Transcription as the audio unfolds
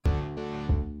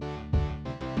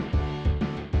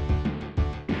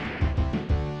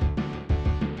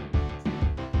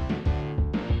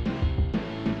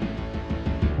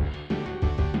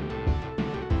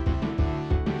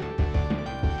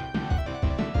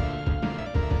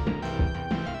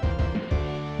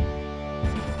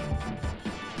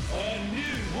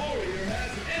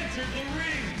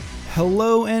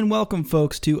Hello and welcome,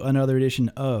 folks, to another edition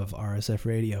of RSF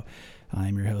Radio.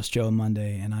 I'm your host, Joe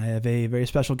Monday, and I have a very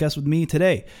special guest with me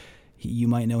today. You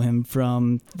might know him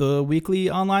from the weekly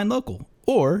online local,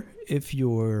 or if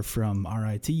you're from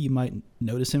RIT, you might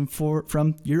notice him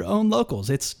from your own locals.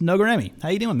 It's Nogaremi. How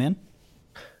you doing, man?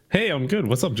 Hey, I'm good.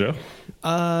 What's up, Joe?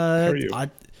 How are you?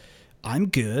 I'm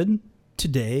good.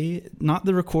 Today, not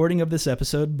the recording of this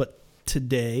episode, but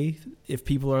today, if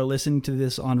people are listening to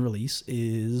this on release,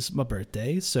 is my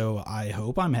birthday, so I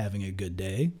hope I'm having a good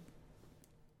day.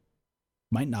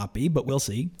 Might not be, but we'll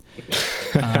see.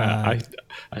 I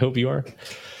hope you are.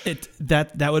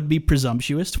 That would be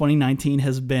presumptuous. 2019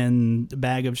 has been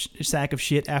a sack of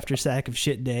shit after sack of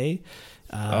shit day.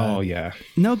 Oh yeah.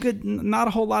 Not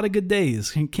a whole lot of good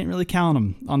days. Can't really count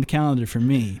them on the calendar for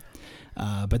me.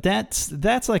 But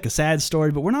that's like a sad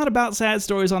story, but we're not about sad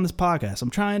stories on this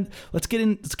podcast. Let's get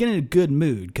in a good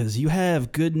mood, because you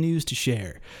have good news to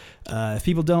share. If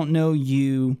people don't know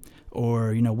you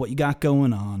or what you got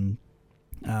going on,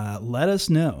 let us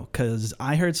know, because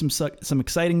I heard some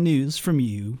exciting news from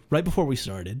you right before we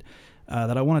started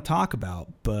that I want to talk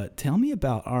about. But tell me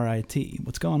about RIT.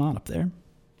 What's going on up there?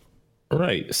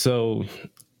 Right. So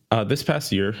this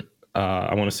past year,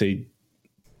 I want to say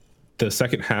the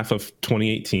second half of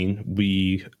 2018,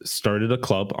 we started a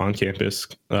club on campus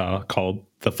called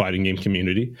the Fighting Game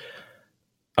Community.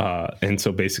 And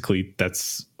so basically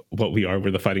that's what we are.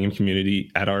 We're the Fighting Game Community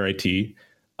at RIT.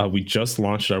 We just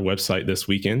launched our website this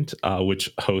weekend, which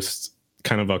hosts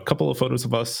kind of a couple of photos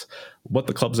of us, what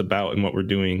the club's about and what we're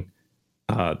doing,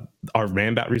 our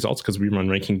Rambat results, because we run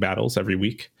ranking battles every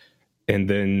week, and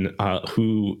then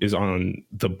who is on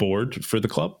the board for the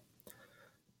club.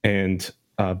 And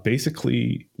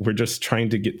basically, we're just trying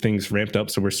to get things ramped up.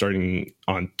 So we're starting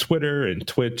on Twitter and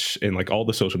Twitch and like all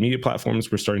the social media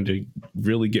platforms. We're starting to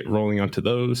really get rolling onto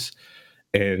those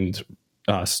and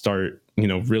start,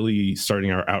 really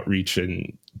starting our outreach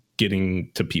and getting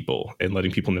to people and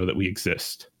letting people know that we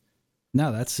exist.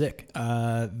 No, that's sick.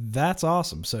 That's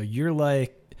awesome. So you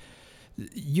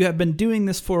have been doing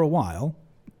this for a while.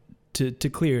 To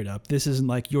clear it up, this isn't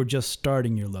like you're just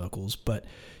starting your locals, but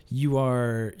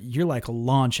you're like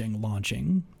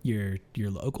launching your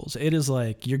locals. It is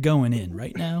like you're going in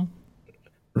right now.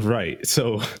 Right.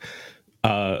 So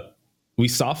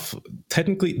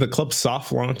technically the club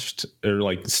soft launched or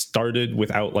like started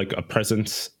without like a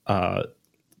presence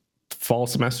fall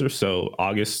semester, so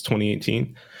August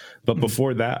 2018. But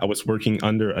before that, I was working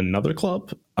under another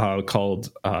club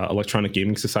called Electronic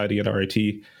Gaming Society at RIT,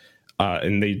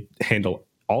 and they handle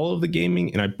all of the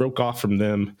gaming, and I broke off from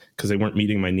them because they weren't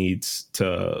meeting my needs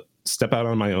to step out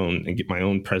on my own and get my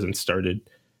own presence started,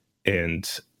 and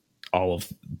all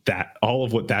of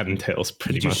what that entails.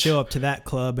 Pretty much, you just show up to that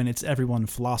club and it's everyone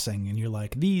flossing, and you're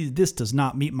like, this does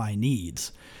not meet my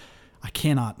needs. I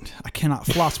cannot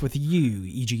floss with you,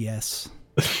 EGS.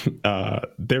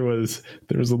 There was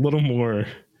a little more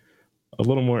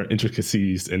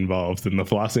intricacies involved in the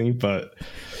flossing, but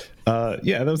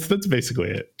yeah, that's basically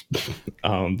it.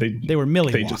 They were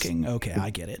millie walking. Okay, I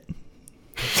get it.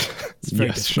 It's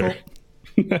very difficult.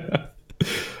 Sure.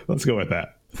 Let's go with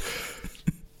that.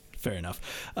 Fair enough.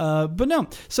 But no.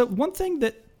 So one thing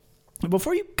that,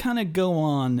 before you kind of go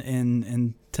on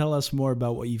and tell us more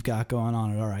about what you've got going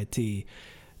on at RIT,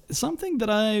 something that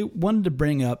I wanted to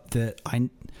bring up that I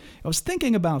was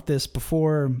thinking about this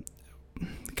before,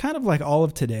 kind of like all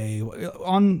of today.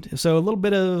 So a little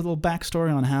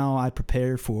backstory on how I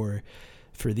prepare for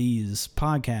these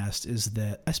podcasts is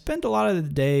that I spend a lot of the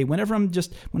day, whenever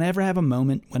I have a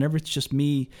moment, whenever it's just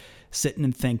me sitting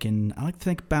and thinking, I like to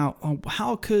think about,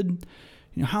 how am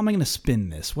I going to spin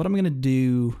this? What am I going to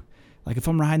do? Like if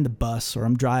I'm riding the bus or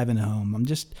I'm driving home, I'm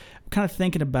kind of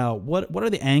thinking about what are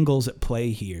the angles at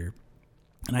play here.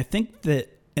 And I think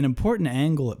that an important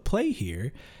angle at play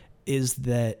here is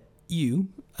that you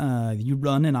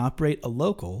run and operate a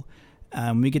local.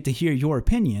 We get to hear your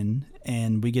opinion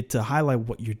and we get to highlight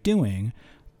what you're doing,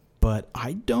 but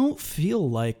I don't feel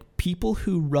like people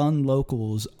who run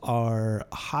locals are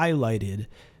highlighted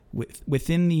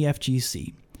within the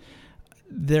FGC.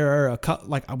 There are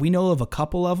we know of a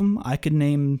couple of them. I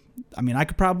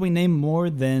could probably name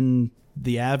more than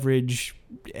the average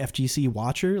FGC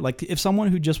watcher. Like if someone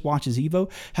who just watches Evo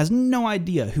has no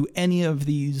idea who any of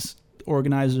these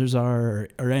organizers are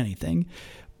or anything,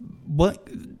 but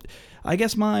I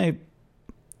guess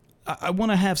I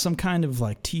want to have some kind of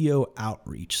like TO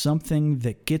outreach, something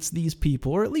that gets these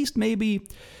people, or at least maybe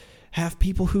have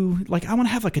people who, like, I want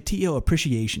to have like a TO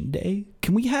appreciation day.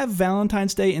 Can we have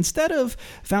Valentine's Day instead of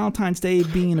Valentine's Day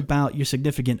being about your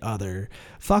significant other?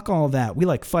 Fuck all that. We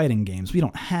like fighting games. We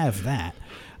don't have that.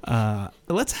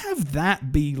 Let's have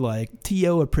that be like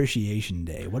TO Appreciation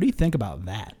Day. What do you think about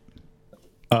that?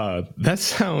 That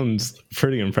sounds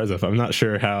pretty impressive. I'm not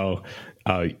sure how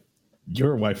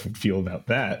your wife would feel about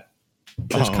that.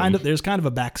 There's kind of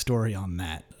a backstory on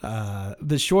that.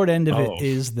 The short end of it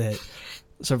is that,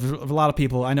 so for a lot of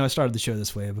people, I know I started the show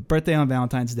this way, but birthday on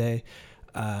Valentine's Day,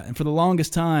 and for the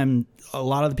longest time, a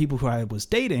lot of the people who I was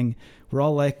dating were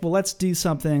all like, well, let's do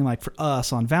something like for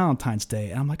us on Valentine's Day.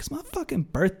 And I'm like, it's my fucking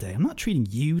birthday. I'm not treating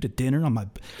you to dinner on my,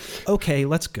 okay,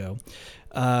 let's go.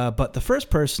 But the first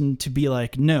person to be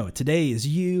like, no, today is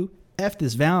you, F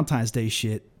this Valentine's Day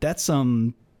shit, that's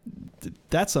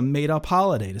a made up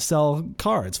holiday to sell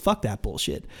cards. Fuck that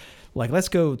bullshit. Like, let's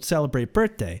go celebrate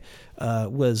birthday,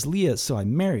 was Leah, so I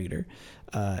married her.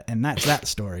 And that's that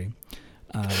story.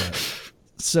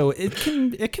 So it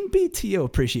can be TO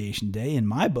Appreciation Day in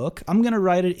my book. I'm going to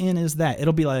write it in as that.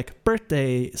 It'll be like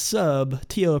birthday sub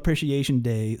TO Appreciation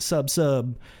Day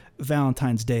sub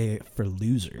Valentine's Day for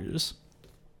losers.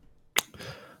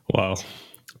 Well,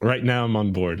 right now I'm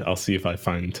on board. I'll see if I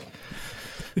find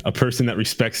a person that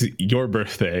respects your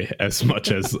birthday as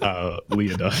much as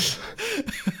Leah does.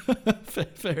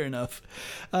 Fair enough.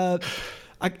 I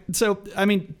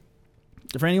mean,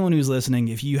 for anyone who's listening,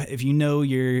 if you know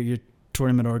your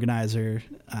tournament organizer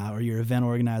or your event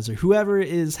organizer, whoever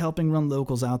is helping run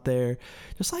locals out there,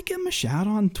 just like give them a shout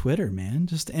on Twitter, man.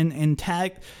 Just and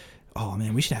tag. Oh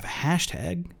man, we should have a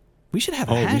hashtag. We should have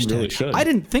a hashtag. We really should. I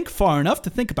didn't think far enough to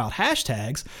think about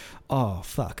hashtags. Oh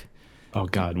fuck. Oh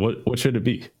god, what should it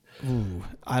be? Ooh,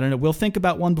 I don't know. We'll think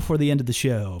about one before the end of the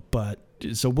show, but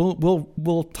so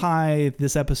we'll tie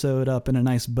this episode up in a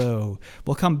nice bow.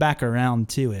 We'll come back around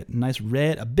to it.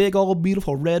 A big old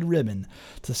beautiful red ribbon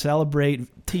to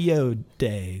celebrate TO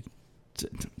Day.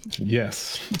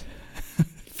 Yes.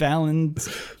 Fallon's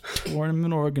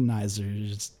Tournament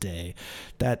Organizers Day.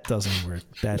 That doesn't work.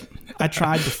 That I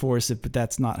tried to force it, but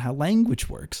that's not how language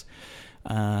works.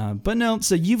 But no,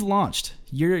 so you've launched.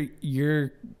 You're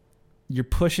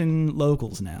pushing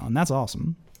locals now, and that's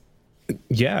awesome.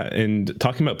 Yeah, and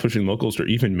talking about pushing locals or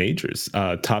even majors,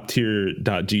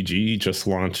 toptier.gg just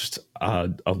launched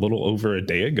a little over a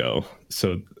day ago.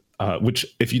 So, which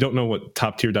if you don't know what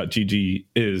toptier.gg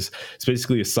is, it's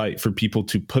basically a site for people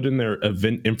to put in their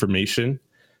event information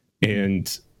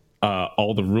and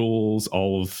all the rules,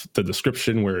 all of the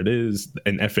description, where it is,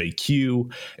 an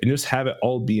FAQ, and just have it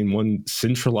all be in one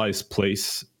centralized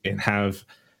place and have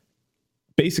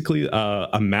basically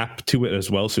a map to it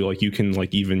as well, so like you can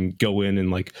like even go in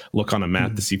and like look on a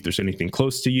map to see if there's anything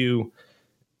close to you,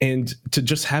 and to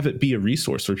just have it be a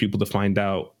resource for people to find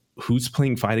out who's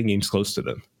playing fighting games close to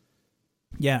them.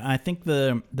 Yeah, I think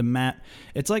the map,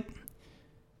 it's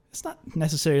not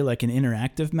necessarily like an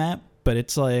interactive map, but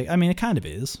it's like, I mean, it kind of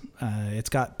is. It's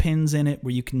got pins in it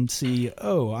where you can see,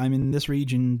 oh, I'm in this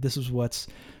region, this is what's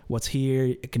here.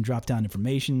 It can drop down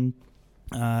information.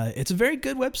 It's a very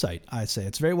good website, I'd say.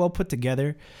 It's very well put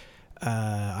together.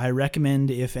 I recommend,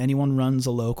 if anyone runs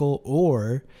a local,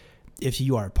 or if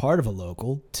you are part of a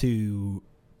local, to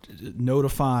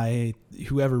notify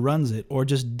whoever runs it, or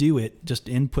just do it, just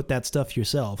input that stuff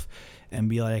yourself and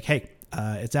be like, hey,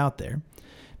 it's out there.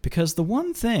 Because the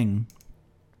one thing,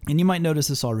 and you might notice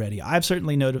this already, I've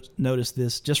certainly noticed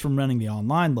this just from running the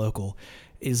online local,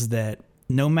 is that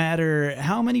no matter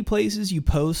how many places you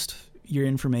post your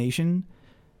information,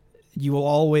 you will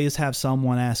always have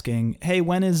someone asking, hey,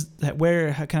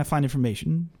 how can I find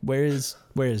information? Where is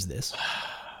this?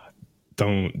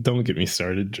 Don't get me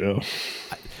started, Joe.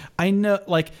 I know,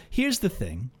 like, here's the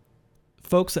thing,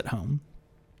 folks at home,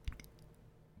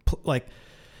 like,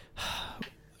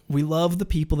 we love the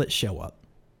people that show up.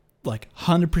 Like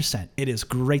 100%. It is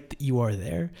great that you are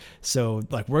there. So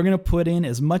like, we're going to put in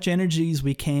as much energy as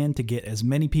we can to get as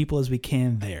many people as we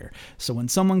can there. So when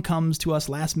someone comes to us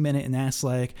last minute and asks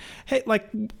like, hey,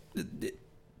 like,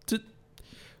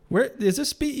 where is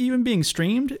this even being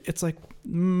streamed? It's like,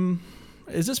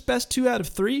 is this best 2 out of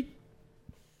 3?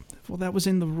 Well, that was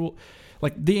in the rule.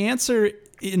 Like, the answer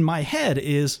in my head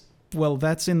is, well,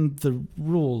 that's in the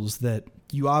rules that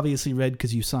you obviously read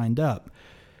because you signed up.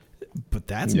 But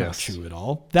that's not true at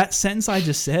all. That sentence I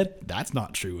just said, that's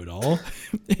not true at all.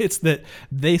 It's that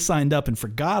they signed up and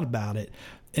forgot about it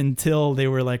until they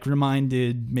were like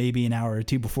reminded maybe an hour or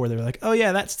two before. They were like, oh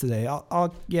yeah, that's today.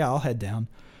 I'll head down.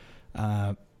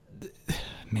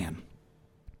 Man.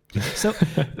 So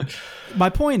my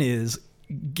point is,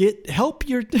 help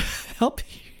your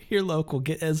local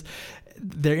get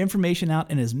their information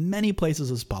out in as many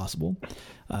places as possible.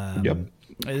 Yep.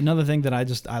 Another thing that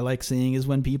I like seeing is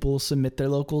when people submit their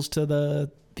locals to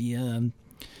the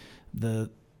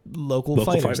local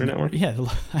fighters network. Yeah.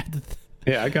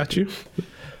 Yeah, I got you.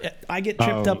 I get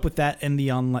tripped up with that in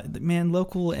the online, man,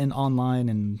 local and online,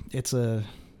 and it's a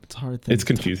hard thing. It's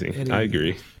confusing. I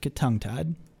agree. Get tongue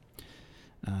tied.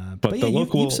 But yeah, the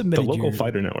local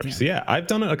fighter networks. Yeah, I've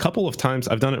done it a couple of times.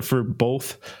 I've done it for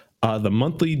both the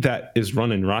monthly that is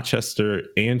run in Rochester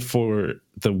and for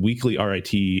the weekly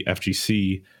RIT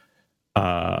FGC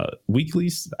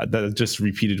weeklies. That just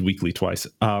repeated weekly twice.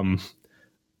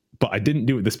 But I didn't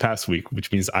do it this past week,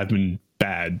 which means I've been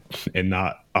bad and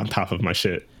not on top of my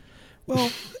shit.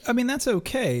 Well, I mean, that's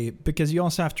okay, because you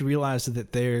also have to realize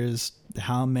that there's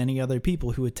how many other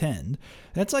people who attend.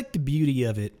 That's like the beauty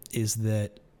of it, is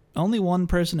that only one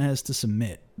person has to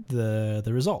submit the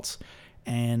results.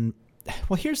 And,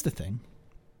 well, here's the thing.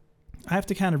 I have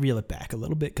to kind of reel it back a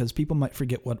little bit because people might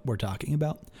forget what we're talking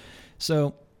about.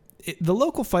 So the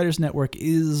local fighters network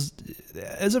is,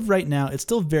 as of right now, it's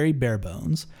still very bare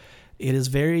bones. It is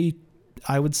very,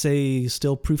 I would say,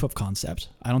 still proof of concept.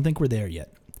 I don't think we're there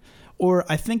yet. Or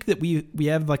I think that we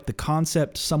have like the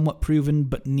concept somewhat proven,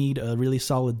 but need a really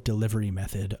solid delivery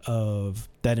method of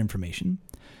that information.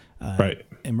 Right.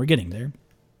 And we're getting there.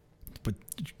 But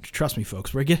trust me,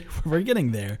 folks, we're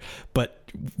getting there.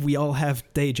 But we all have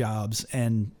day jobs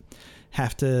and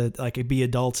have to like be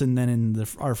adults, and then in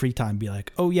our free time be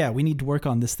like, oh yeah, we need to work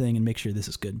on this thing and make sure this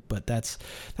is good. But that's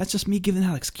just me giving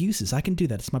out excuses. I can do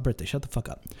that. It's my birthday. Shut the fuck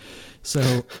up.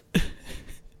 So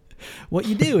what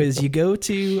you do is you go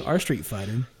to our Street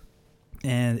Fighter,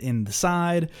 and in the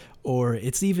side, or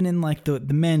it's even in like the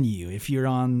menu, if you're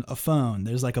on a phone,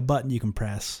 there's like a button you can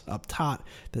press up top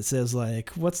that says like,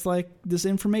 what's like this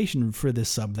information for this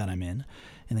sub that I'm in.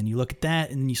 And then you look at that,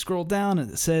 and then you scroll down, and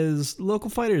it says Local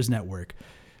Fighters Network.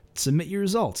 Submit your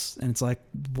results. And it's like,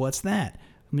 what's that?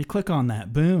 Let me click on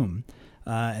that. Boom.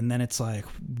 And then it's like,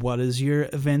 what is your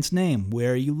event's name?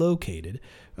 Where are you located?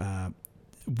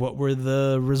 What were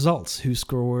the results? Who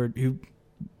scored? Who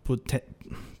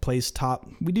placed top?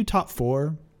 We do top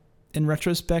 4. In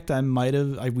retrospect,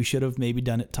 we should have maybe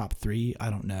done it top 3. I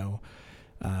don't know.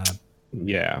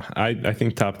 Yeah, I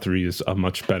think top 3 is a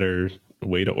much better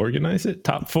way to organize it.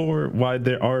 Top 4, why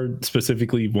there are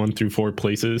specifically 1 through 4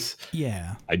 places.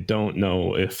 Yeah, I don't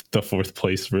know if the 4th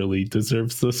place really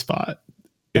deserves the spot,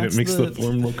 and it makes the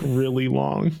form look really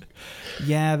long.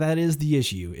 Yeah, that is the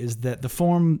issue, is that the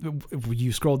form,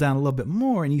 you scroll down a little bit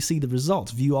more and you see the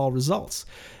results, view all results.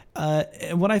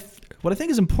 And what I think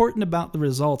is important about the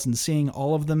results and seeing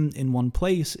all of them in one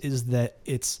place is that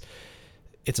it's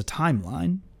a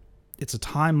timeline. It's a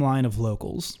timeline of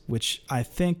locals, which I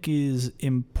think is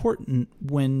important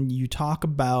when you talk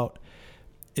about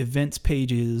events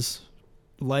pages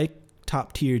like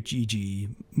Top Tier GG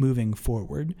moving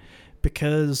forward,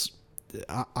 because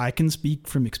I can speak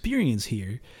from experience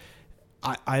here.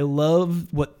 I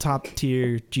love what Top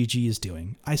Tier GG is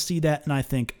doing. I see that and I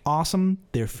think, awesome,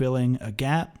 they're filling a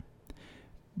gap.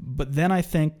 But then I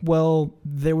think, well,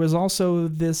 there was also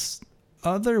this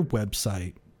other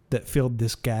website that filled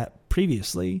this gap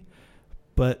previously,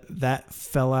 but that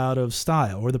fell out of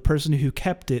style, or the person who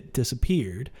kept it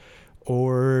disappeared,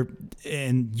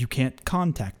 and you can't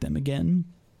contact them again.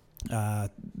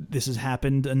 This has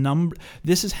happened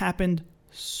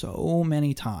so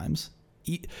many times.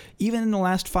 Even in the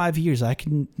last 5 years, I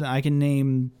can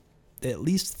name at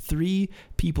least 3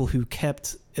 people who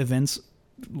kept events,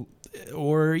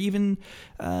 or even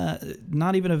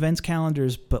not even events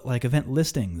calendars, but like event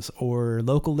listings or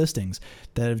local listings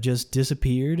that have just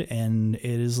disappeared. And it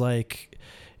is like,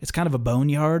 it's kind of a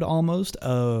boneyard almost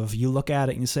of, you look at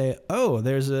it and you say, oh,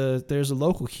 there's a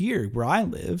local here where I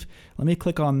live. Let me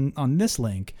click on this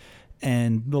link.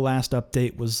 And the last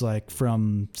update was like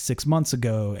from 6 months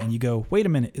ago, and you go, wait a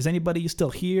minute, is anybody still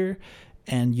here?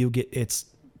 And you get, it's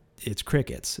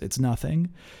crickets. It's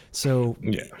nothing. So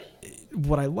yeah.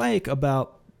 What I like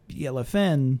about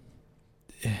ELFN,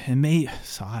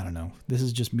 so I don't know, this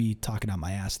is just me talking out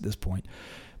my ass at this point,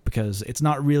 because it's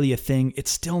not really a thing.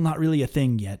 It's still not really a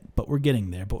thing yet, but we're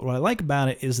getting there. But what I like about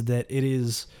it is that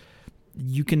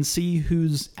you can see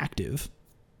who's active.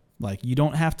 Like, you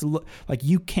don't have to look, like,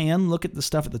 you can look at the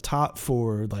stuff at the top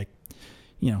for, like,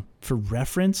 for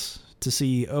reference to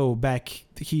see, oh, back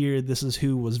here, this is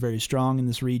who was very strong in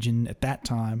this region at that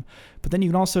time. But then you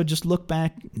can also just look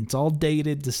back, it's all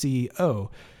dated, to see, oh,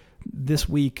 this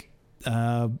week,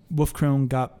 Wolfcrone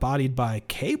got bodied by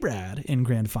K-Brad in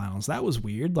grand finals. That was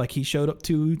weird. Like, he showed up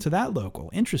to that local.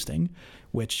 Interesting.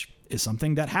 Which is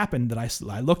something that happened that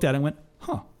I looked at and went,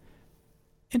 huh,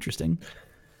 interesting.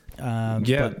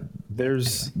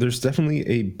 There's definitely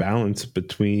a balance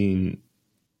between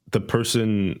the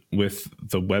person with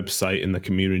the website and the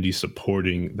community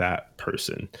supporting that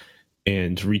person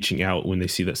and reaching out when they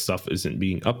see that stuff isn't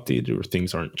being updated or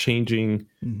things aren't changing.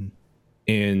 Mm-hmm.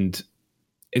 And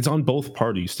it's on both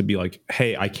parties to be like,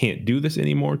 hey, I can't do this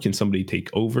anymore. Can somebody take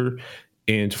over?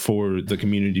 And for the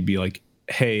community to be like,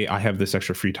 hey, I have this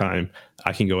extra free time.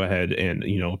 I can go ahead and,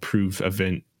 approve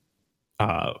event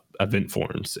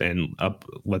forms and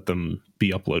let them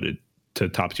be uploaded to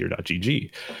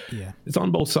toptier.gg. Yeah. It's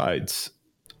on both sides.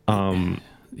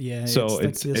 Yeah. So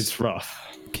it's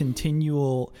rough.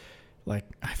 Continual, like,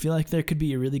 I feel like there could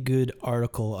be a really good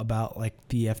article about like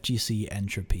the FGC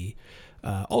entropy.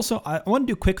 Also, I want to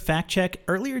do a quick fact check.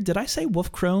 Earlier, did I say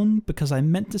Wolfkrone? Because I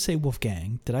meant to say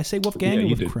Wolfgang. Did I say Wolfgang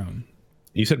or Wolfkrone?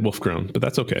 You said Wolfkrone, but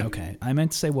that's okay. Okay, I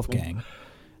meant to say Wolfgang.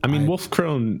 I mean,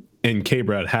 Wolfkrone and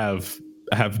K-Brad have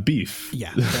beef.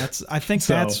 Yeah, I think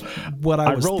so that's what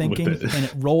I was thinking, and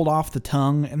it rolled off the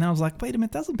tongue, and I was like, wait a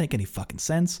minute, that doesn't make any fucking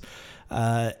sense.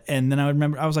 And then I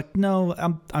remember, I was like, no,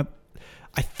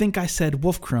 I think I said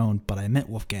Wolfkrone, but I meant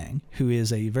Wolfgang, who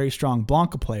is a very strong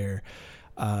Blanca player,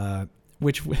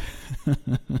 which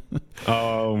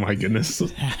oh my goodness. Do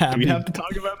we have to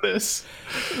talk about this?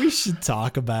 We should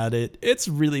talk about it. It's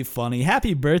really funny.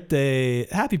 Happy birthday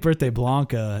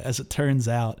Blanca, as it turns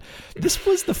out. This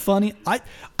was the funny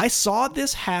I saw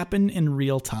this happen in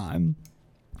real time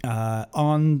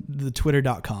on the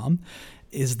twitter.com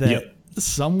is that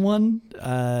someone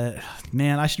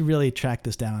man, I should really track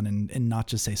this down and not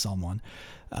just say someone.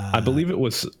 I believe it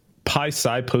was Pi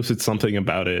Sci posted something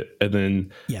about it, and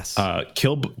then yes,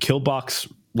 Killbox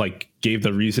like gave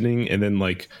the reasoning, and then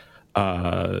like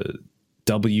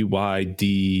WYD.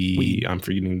 Weed. I'm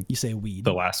forgetting. You say weed.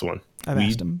 The last one. I've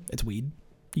asked him. It's weed.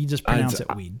 You just pronounce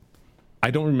it weed.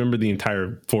 I don't remember the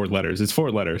entire 4 letters. It's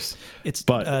 4 letters. It's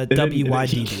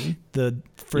WYDD. The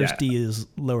first D is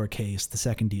lowercase. The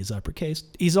second D is uppercase.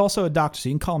 He's also a doctor, so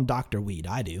you can call him Dr. Weed.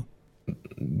 I do.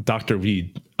 Dr.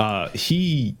 Weed.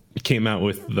 He came out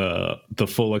with the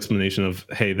full explanation of,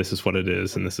 hey, this is what it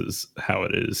is and this is how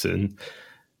it is, and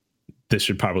this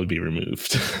should probably be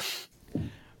removed.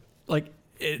 Like,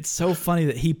 it's so funny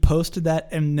that he posted that,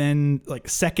 and then like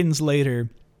seconds later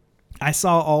I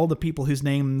saw all the people whose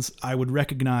names I would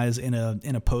recognize in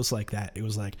a post like that. It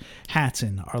was like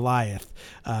Hatton, Arliath,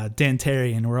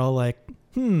 Dantarian. We're all like,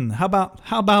 how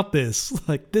about this?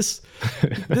 Like this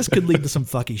could lead to some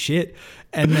fucky shit.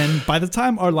 And then by the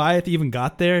time Arliath even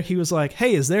got there, he was like,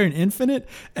 hey, is there an infinite?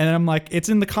 And I'm like, it's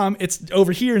it's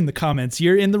over here in the comments.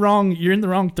 You're in the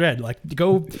wrong thread. Like,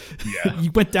 go,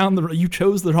 you went down you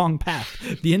chose the wrong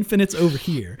path. The infinite's over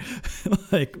here.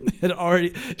 Like,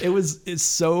 it's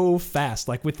so fast.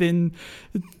 Like within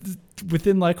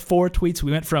like 4 tweets,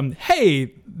 we went from,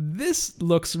 hey, this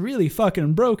looks really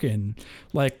fucking broken.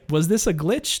 Like, was this a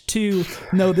glitch? To,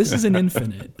 no, this is an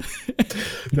infinite.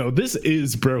 No, this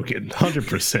is broken. 100%.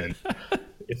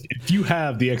 If you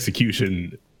have the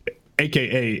execution,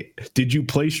 aka, did you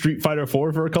play Street Fighter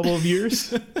 4 for a couple of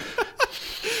years?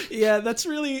 Yeah, that's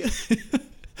really,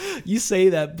 you say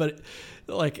that, but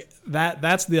like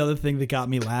that's the other thing that got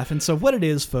me laughing. So what it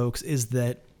is, folks, is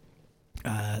that,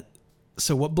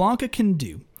 so what Blanca can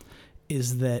do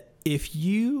is that if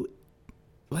you,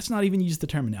 let's not even use the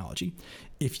terminology,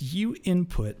 if you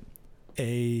input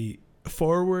a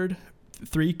forward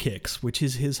 3 kicks, which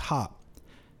is his hop,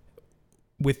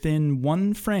 within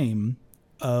 1 frame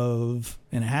of,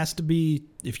 and it has to be,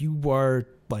 if you are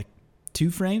like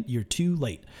 2 frames, you're too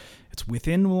late. It's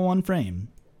within 1 frame.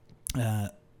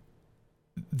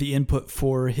 The input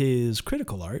for his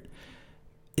critical art,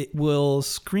 it will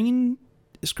screen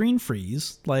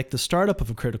freeze like the startup of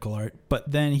a critical art, but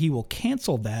then he will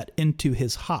cancel that into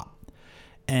his hop.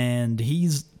 And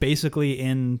he's basically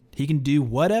he can do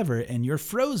whatever, and you're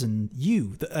frozen.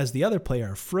 You, as the other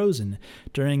player, are frozen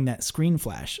during that screen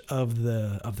flash of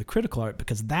the critical art,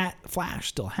 because that flash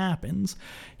still happens.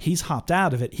 He's hopped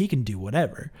out of it. He can do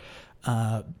whatever.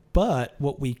 But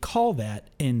what we call that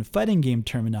in fighting game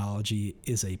terminology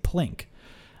is a plink.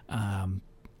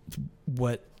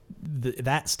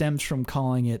 That stems from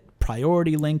calling it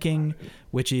priority linking,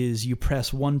 which is you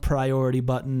press 1 priority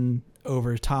button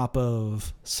over top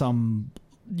of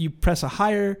you press a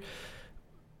higher,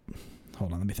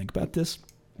 hold on, let me think about this.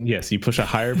 Yes, you push a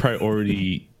higher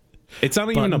priority. It's not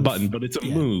even a button, but it's a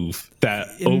move that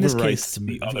overwrites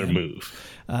the other move.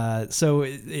 So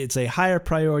it's a higher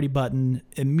priority button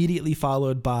immediately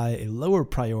followed by a lower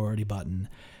priority button.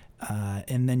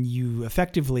 And then you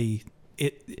effectively,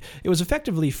 it was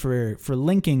effectively for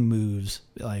linking moves.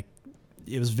 Like,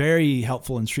 it was very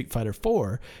helpful in Street Fighter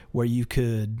 4, where you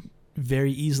could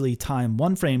very easily time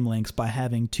one frame lengths by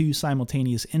having two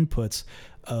simultaneous inputs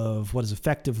of what is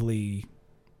effectively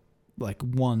like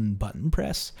one button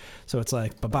press. So it's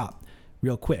like bop,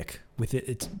 real quick. With it,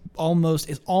 it's almost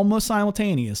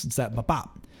simultaneous. It's that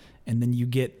bop, and then you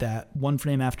get that one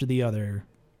frame after the other,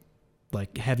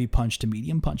 like heavy punch to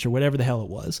medium punch or whatever the hell it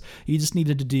was. You just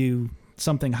needed to do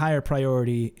something higher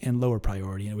priority and lower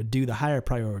priority, and it would do the higher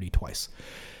priority twice.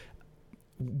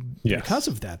 Yes. Because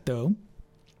of that, though,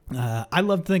 I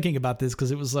loved thinking about this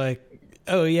because it was like,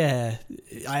 oh yeah,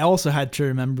 I also had to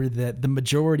remember that the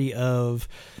majority of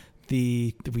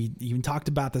we even talked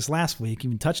about this last week,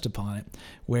 even touched upon it,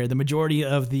 where the majority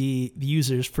of the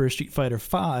users for Street Fighter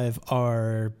V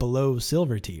are below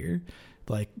silver tier.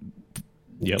 Like,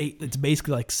 it's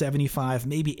basically like 75,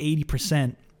 maybe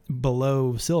 80%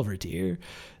 below silver tier.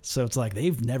 So it's like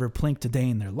they've never plinked a day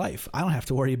in their life. I don't have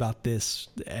to worry about this.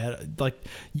 Like,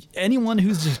 anyone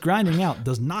who's just grinding out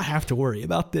does not have to worry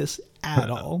about this at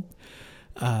all.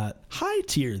 High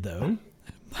tier, though.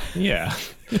 Yeah.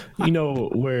 You know,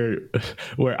 where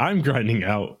I'm grinding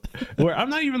out, where I'm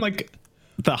not even like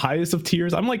the highest of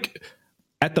tiers. I'm like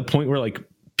at the point where like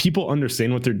people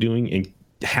understand what they're doing and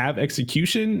have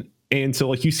execution. And so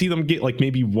like you see them get like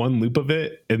maybe one loop of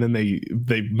it and then they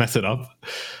mess it up.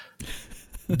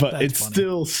 But it's funny.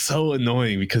 Still so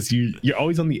annoying because you're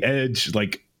always on the edge.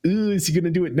 Like, ooh, is he going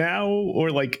to do it now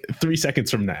or like 3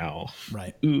 seconds from now?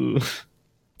 Right. Ooh.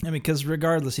 I mean, because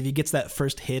regardless, if he gets that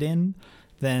first hit in,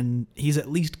 then he's at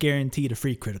least guaranteed a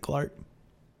free critical art.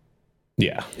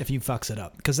 Yeah. If he fucks it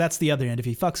up. Because that's the other end. If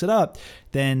he fucks it up,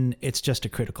 then it's just a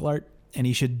critical art. And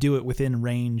he should do it within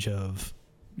range of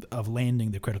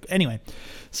landing the critical. Anyway,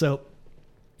 so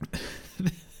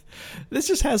this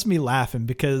just has me laughing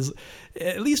because,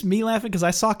 at least me laughing, because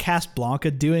I saw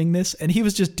Casablanca doing this and he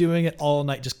was just doing it all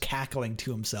night, just cackling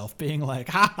to himself, being like,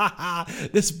 ha ha ha,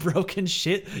 this broken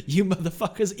shit, you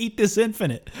motherfuckers, eat this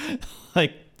infinite.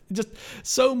 Like, just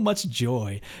so much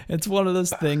joy. It's one of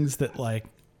those things that, like,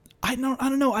 I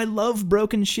don't know. I love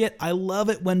broken shit. I love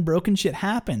it when broken shit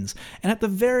happens. And at the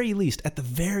very least,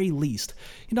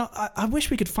 you know, I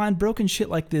wish we could find broken shit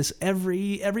like this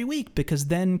every week, because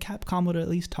then Capcom would at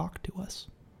least talk to us.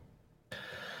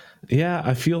 Yeah,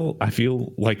 I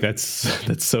feel like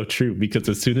that's so true, because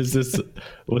as soon as this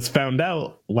was found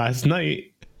out last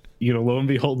night, you know, lo and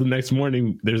behold, the next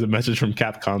morning, there's a message from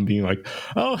Capcom being like,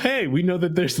 oh, hey, we know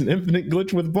that there's an infinite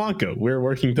glitch with Blanca. We're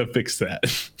working to fix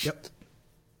that. Yep.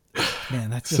 Man,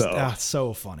 that's just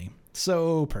so funny.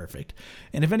 So perfect.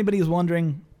 And if anybody is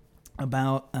wondering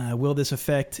about will this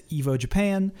affect Evo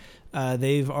Japan,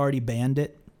 they've already banned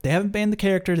it. They haven't banned the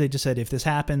character. They just said if this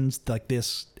happens, like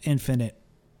this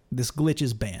glitch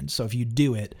is banned. So if you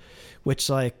do it, which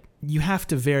like you have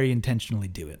to very intentionally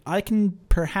do it. I can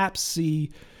perhaps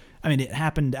see, I mean, it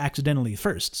happened accidentally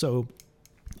first. So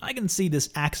I can see this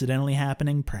accidentally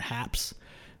happening perhaps,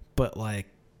 but like,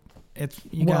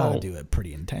 you gotta do it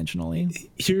pretty intentionally.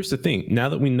 Here's the thing. Now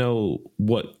that we know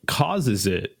what causes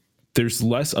it, there's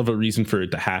less of a reason for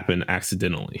it to happen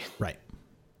accidentally. Right.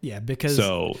 Yeah, because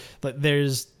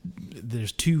there's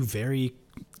two very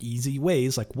easy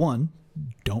ways. Like, one,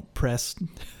 don't press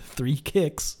 3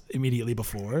 kicks immediately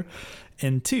before,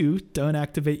 and 2, don't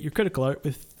activate your critical art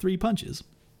with 3 punches.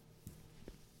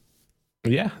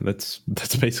 Yeah, that's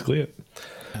basically it.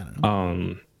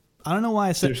 I don't know why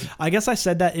I said. I guess I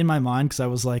said that in my mind because I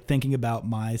was like thinking about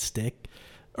my stick,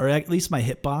 or at least my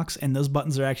hitbox, and those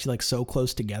buttons are actually like so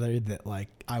close together that like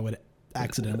I would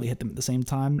accidentally hit them at the same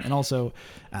time. And also,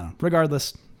 I don't know.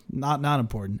 Regardless, not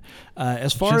important.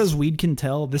 As far as we can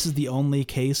tell, this is the only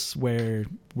case where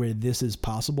this is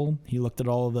possible. He looked at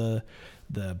all the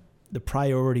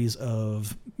priorities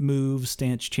of moves,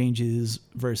 stance changes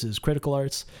versus critical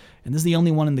arts. And this is the only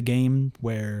one in the game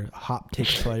where hop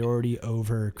takes priority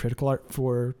over critical art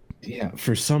for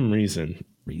some reason.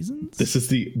 Reasons? This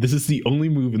is the only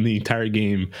move in the entire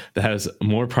game that has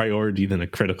more priority than a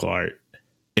critical art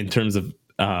in terms of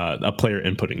a player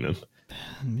inputting them.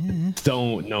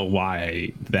 Don't know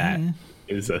why that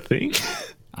is a thing.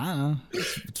 I don't know.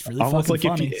 It's really almost fucking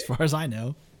like funny as far as I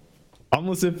know.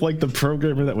 Almost if like the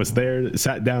programmer that was there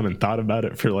sat down and thought about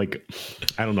it for like,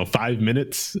 I don't know, 5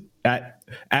 minutes at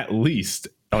least.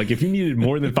 Like if you needed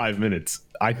more than 5 minutes,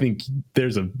 I think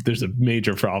there's a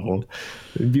major problem.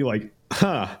 It'd be like,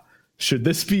 should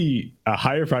this be a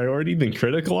higher priority than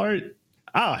critical art?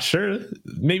 Sure.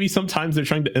 Maybe sometimes they're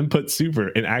trying to input super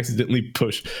and accidentally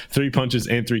push 3 punches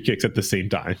and 3 kicks at the same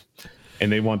time, and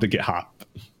they want to get hop.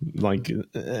 Like,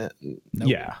 nope.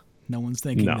 Yeah. No one's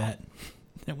thinking that.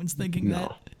 No one's thinking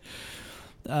that.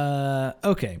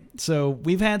 Okay, so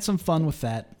we've had some fun with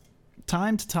that.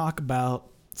 Time to talk about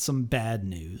some bad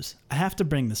news. I have to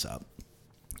bring this up.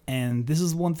 And this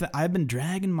is one thing I've been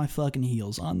dragging my fucking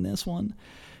heels on this one.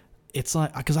 It's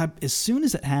like, because as soon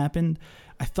as it happened,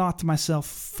 I thought to myself,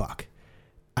 fuck,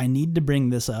 I need to bring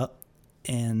this up.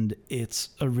 And it's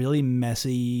a really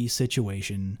messy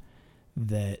situation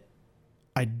that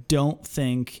I don't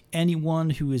think anyone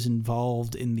who is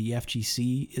involved in the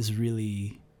FGC is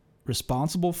really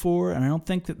responsible for. And I don't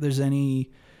think that there's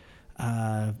any,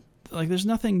 there's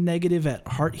nothing negative at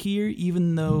heart here,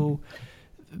 even though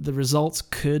the results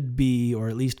could be, or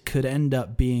at least could end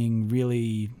up being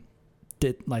really,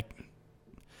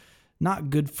 not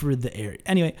good for the area.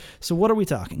 Anyway, so what are we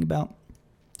talking about?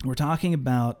 We're talking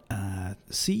about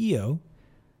CEO,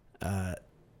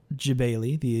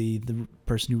 Jabali, the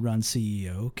person who runs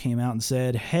CEO, came out and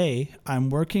said, hey, I'm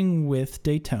working with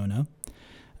Daytona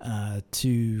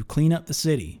to clean up the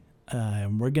city.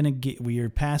 And we are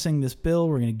passing this bill.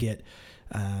 We're going to get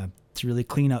to really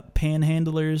clean up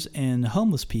panhandlers and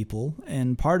homeless people.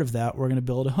 And part of that, we're going to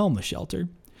build a homeless shelter.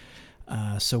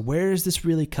 So where is this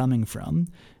really coming from?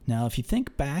 Now, if you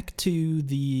think back to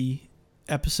the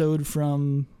episode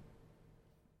from,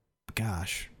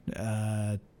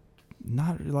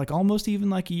 not like almost even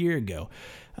like a year ago,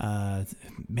 right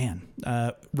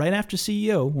after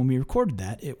CEO, when we recorded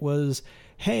that, it was,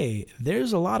 hey,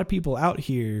 there's a lot of people out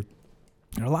here.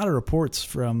 There are a lot of reports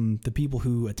from the people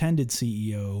who attended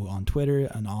CEO on Twitter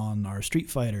and on our Street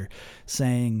Fighter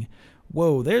saying,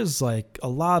 whoa, there's like a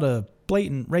lot of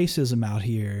blatant racism out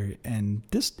here, and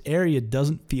this area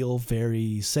doesn't feel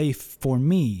very safe for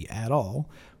me at all.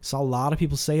 Saw a lot of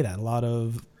people say that. A lot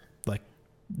of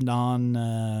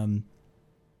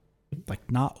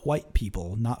not white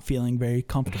people not feeling very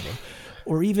comfortable,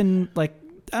 or even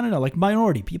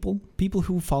minority people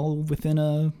who fall within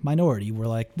a minority were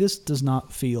like, this does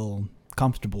not feel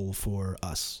comfortable for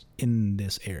us in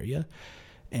this area.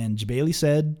 And Jabali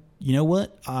said, you know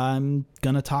what? I'm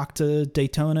going to talk to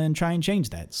Daytona and try and change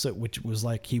that. So, which was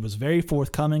like, he was very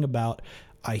forthcoming about,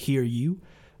 I hear you.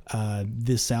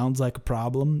 This sounds like a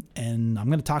problem, and I'm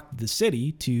going to talk to the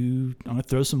city I'm going to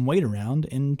throw some weight around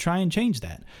and try and change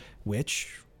that,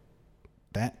 which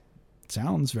that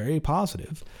sounds very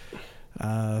positive.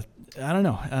 I don't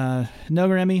know.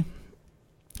 Nogaremi,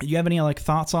 you have any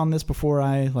thoughts on this before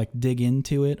I dig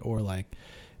into it, or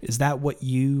is that what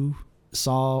you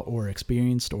saw or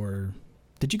experienced, or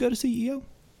did you go to CEO?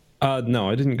 No,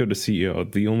 I didn't go to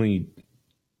CEO. The only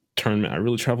tournament I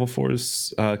really travel for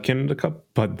is Canada Cup,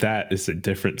 but that is a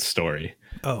different story.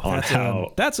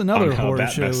 Oh, that's another horror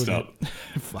show.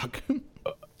 Fuck.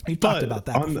 You talked about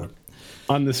that before.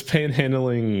 On this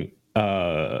panhandling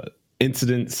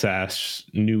incident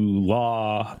 / new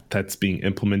law that's being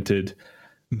implemented,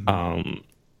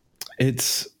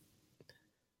 it's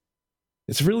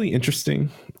really interesting.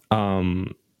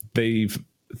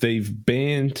 They've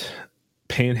banned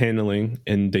panhandling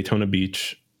in Daytona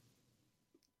Beach,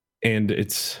 and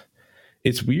it's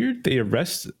weird. They're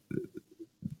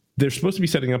supposed to be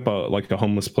setting up a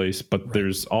homeless place, but right.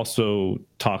 There's also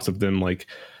talks of them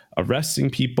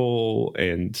arresting people,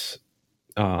 and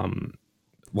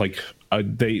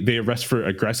they arrest for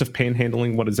aggressive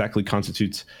panhandling. What exactly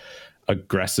constitutes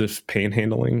aggressive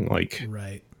panhandling?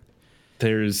 Right.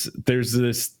 There's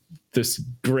this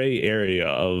gray area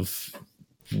of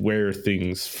where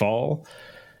things fall.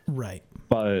 Right.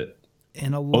 But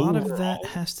and a lot of that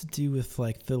has to do with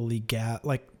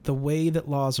the way that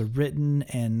laws are written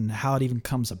and how it even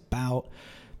comes about.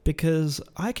 Because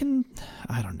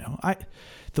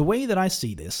the way that I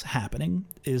see this happening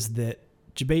is that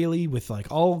Jabali, with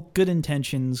all good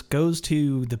intentions, goes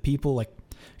to the people.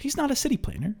 He's not a city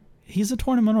planner. He's a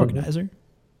tournament organizer,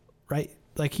 right?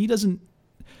 He doesn't.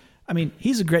 I mean,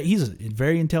 he's a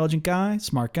very intelligent guy,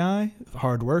 smart guy,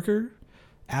 hard worker,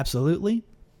 absolutely.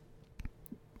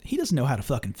 He doesn't know how to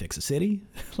fucking fix a city.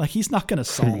 He's not going to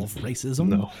solve racism.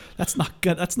 No. That's not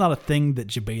good. That's not a thing that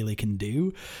Jabali can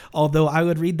do. Although I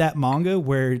would read that manga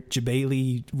where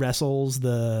Jabali wrestles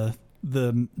the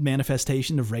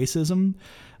manifestation of racism.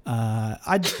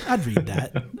 I'd read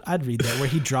that. I'd read that where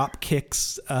he drop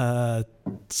kicks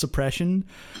suppression.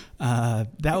 That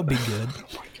would be good.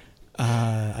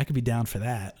 I could be down for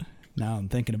that. Now I'm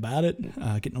thinking about it.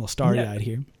 Getting a little starry-eyed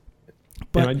here.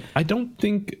 But I don't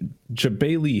think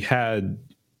Jabali had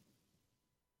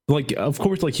of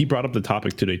course he brought up the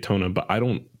topic to Daytona, but I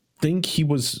don't think he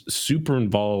was super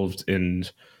involved in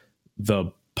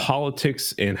the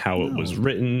politics and how it was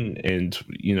written, and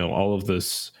all of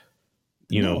this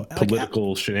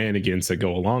political shenanigans that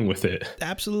go along with it.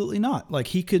 Absolutely not.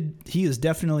 He is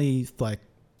definitely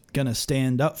gonna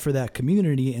stand up for that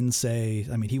community and say,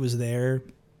 I mean, he was there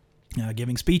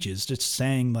giving speeches, just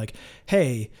saying like,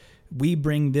 hey, we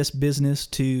bring this business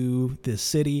to this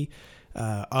city.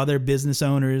 Other business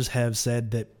owners have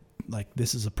said that like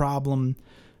this is a problem.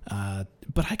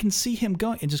 But I can see him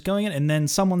going in, and then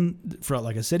someone for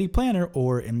like a city planner,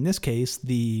 or in this case,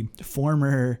 the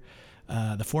former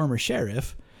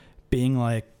sheriff, being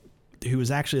like, who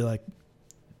was actually like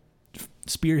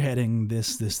spearheading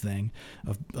this thing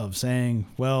of saying,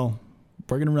 well,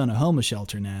 we're going to run a homeless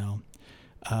shelter now.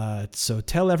 So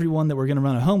tell everyone that we're going to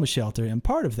run a homeless shelter. And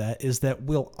part of that is that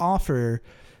we'll offer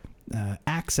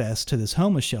access to this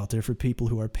homeless shelter for people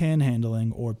who are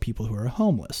panhandling or people who are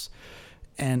homeless.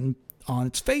 And on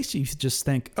its face, you just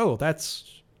think, oh,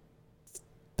 that's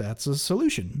a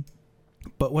solution.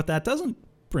 But what that doesn't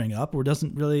bring up, or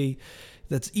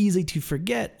that's easy to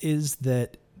forget, is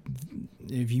that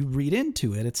if you read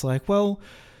into it, it's like, well,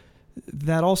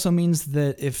 that also means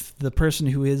that if the person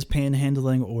who is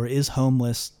panhandling or is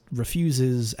homeless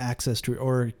refuses access to,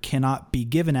 or cannot be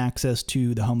given access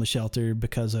to the homeless shelter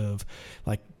because of,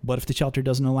 like, what if the shelter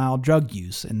doesn't allow drug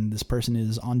use and this person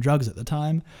is on drugs at the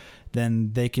time,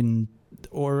 then they can,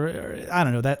 or I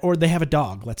don't know that, or they have a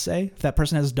dog. Let's say if that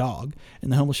person has a dog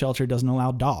and the homeless shelter doesn't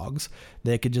allow dogs,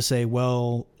 they could just say,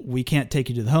 well, we can't take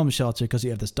you to the homeless shelter because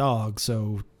you have this dog.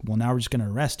 So, well, now we're just going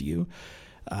to arrest you.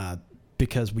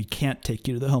 Because we can't take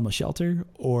you to the homeless shelter,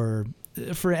 or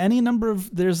for any number of,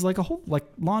 there's like a whole like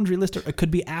laundry list. It could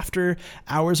be after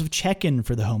hours of check-in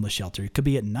for the homeless shelter. It could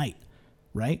be at night,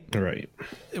 right? Right.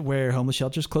 Where homeless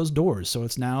shelters close doors. So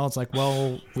it's like,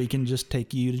 well, we can just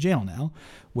take you to jail now,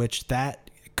 which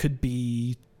that could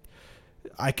be,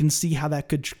 I can see how that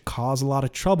could cause a lot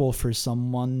of trouble for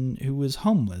someone who is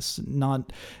homeless. And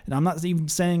I'm not even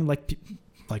saying like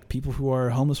people who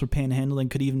are homeless or panhandling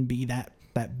could even be that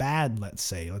bad. Let's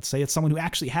say it's someone who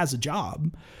actually has a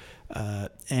job,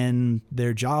 and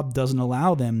their job doesn't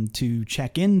allow them to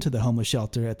check into the homeless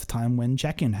shelter at the time when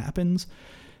check-in happens.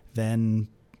 Then,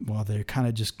 well, they're kind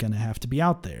of just going to have to be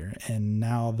out there. And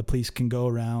now the police can go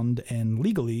around and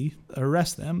legally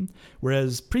arrest them.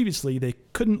 Whereas previously they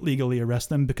couldn't legally arrest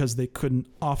them because they couldn't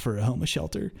offer a homeless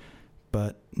shelter.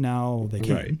 But now they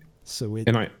can. Right.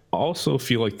 And I also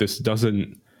feel like this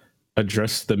doesn't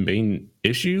address the main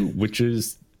issue, which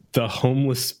is the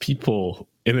homeless people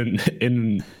in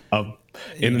an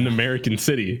American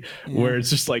city, where it's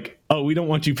just like, oh, we don't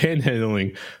want you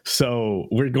panhandling, so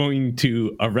we're going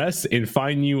to arrest and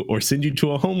fine you or send you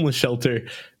to a homeless shelter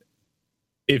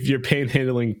if you're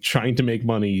panhandling, trying to make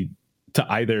money to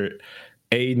either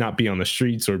A, not be on the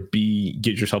streets, or B,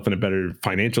 get yourself in a better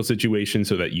financial situation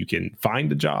so that you can find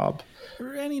a job.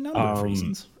 For any number of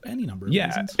reasons.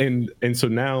 Reasons. And so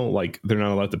now, like, they're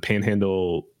not allowed to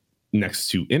panhandle next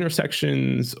to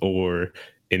intersections or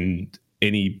in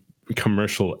any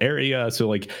commercial area. So,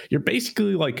 like, you're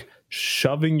basically, like,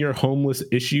 shoving your homeless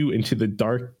issue into the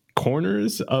dark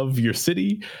corners of your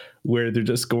city, where they're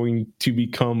just going to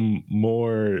become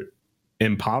more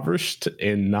impoverished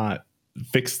and not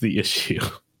fix the issue.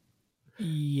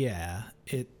 Yeah.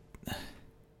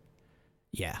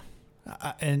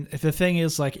 And the thing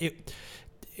is, like,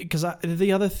 because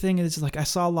the other thing is, like, I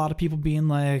saw a lot of people being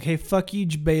like, hey, fuck you,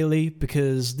 Bailey,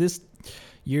 because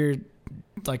you're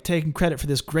like taking credit for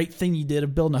this great thing you did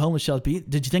of building a homeless shelter.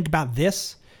 Did you think about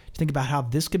this? Did you think about how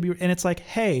this could be? And it's like,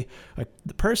 hey, like,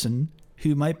 the person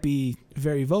who might be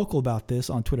very vocal about this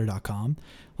on twitter.com,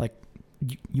 like,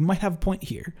 you might have a point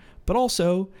here, but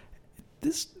also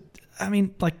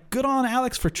good on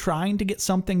Alex for trying to get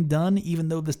something done, even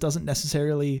though this doesn't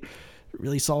necessarily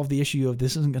really solve the issue of,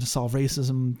 this isn't going to solve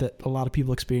racism that a lot of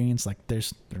people experience. Like,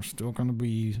 there's still going to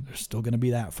be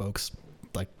that, folks.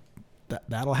 Like,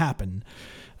 that'll happen.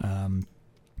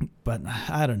 But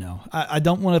I don't know. I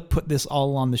don't want to put this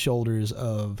all on the shoulders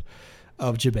of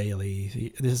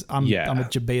Jabailey. I'm a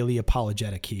Jabailey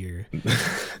apologetic here.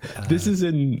 This is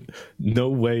in no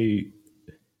way,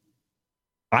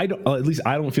 I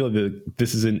don't feel that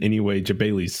this is in any way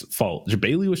Jabailey's fault.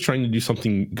 Jabailey was trying to do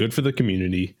something good for the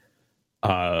community,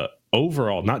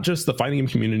 overall, not just the Fightingham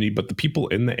community, but the people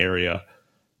in the area.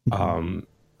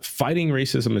 Fighting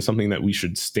racism is something that we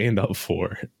should stand up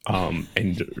for,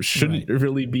 and shouldn't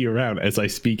really be around, as I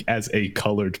speak as a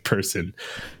colored person.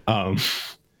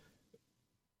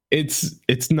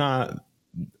 It's not,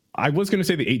 I was going to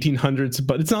say the 1800s,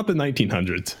 but it's not the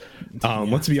 1900s.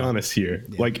 Let's be honest here.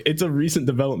 Yeah. Like, it's a recent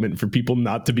development for people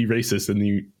not to be racist in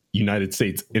the United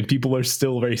States, and people are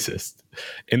still racist,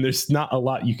 and there's not a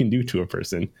lot you can do to a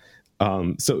person.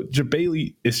 So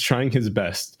Jabailey is trying his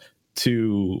best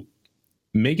to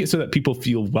make it so that people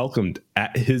feel welcomed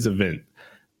at his event.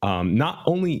 Not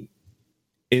only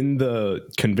in the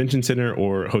convention center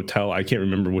or hotel. I can't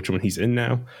remember which one he's in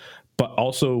now, but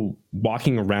also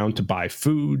walking around to buy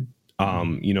food.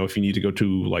 You know, if you need to go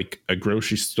to like a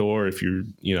grocery store, if you're,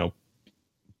 you know,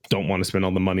 don't want to spend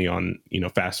all the money on, you know,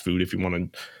 fast food, if you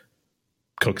want to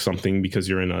cook something because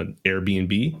you're in an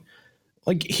Airbnb,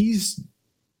 like he's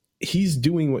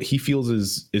doing what he feels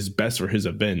is best for his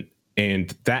event.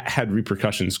 And that had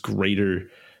repercussions greater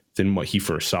than what he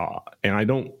first saw. And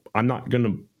I'm not going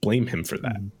to blame him for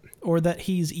that. Or that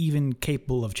he's even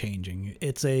capable of changing.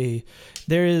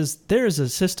 There is a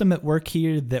system at work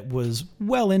here that was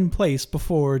well in place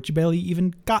before Jabali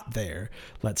even got there.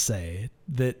 Let's say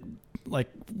that, like,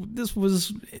 this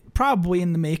was probably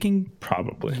in the making,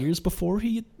 years before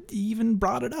he even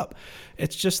brought it up.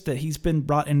 It's just that he's been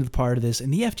brought into the part of this,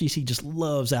 and the FGC just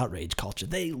loves outrage culture.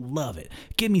 They love it.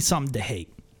 Give me something to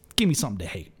hate. Give me something to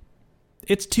hate.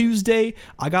 It's Tuesday.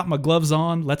 I got my gloves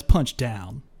on. Let's punch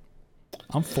down.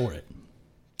 I'm for it.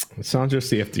 It's not just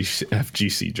the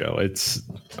FGC, Joe. It's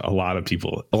a lot of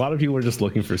people. A lot of people are just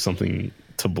looking for something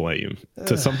to blame,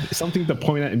 to something to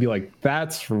point at and be like,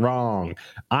 "That's wrong.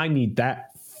 I need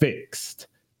that fixed."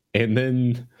 And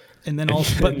then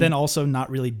also not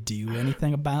really do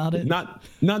anything about it. Not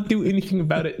do anything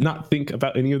about it. Not think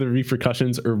about any of the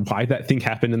repercussions or why that thing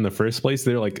happened in the first place.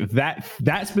 They're like,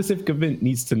 that specific event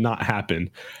needs to not happen.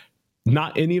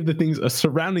 Not any of the things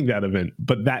surrounding that event,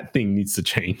 but that thing needs to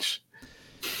change.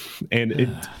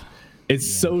 And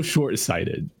it's so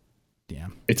short-sighted. Yeah.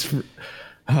 It's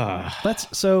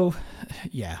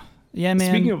yeah, man.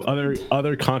 Speaking of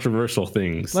other controversial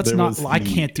things, I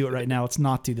can't do it right now. Let's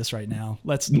not do this right now.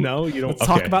 Let's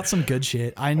talk about some good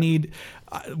shit.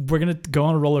 We're gonna go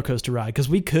on a roller coaster ride because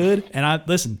we could. And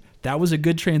that was a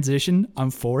good transition. I'm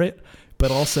for it,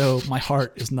 but also my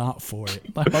heart is not for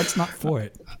it. My heart's not for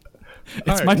it.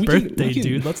 It's my birthday,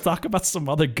 dude. Let's talk about some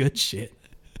other good shit.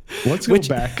 Let's go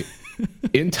back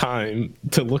in time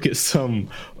to look at some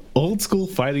old school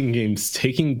fighting games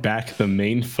taking back the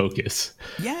main focus.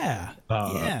 Yeah.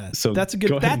 So that's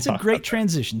a great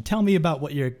transition. Tell me about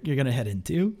what you're going to head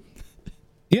into.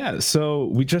 Yeah. So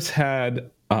we just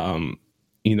had, why am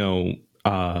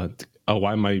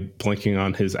I blanking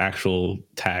on his actual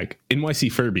tag?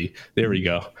 NYC Furby. There we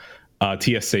go.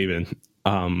 TS Saban,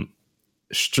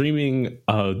 streaming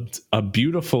a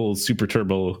beautiful Super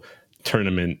Turbo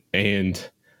tournament. And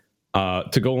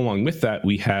to go along with that,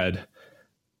 we had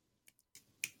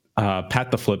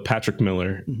Pat the Flip, Patrick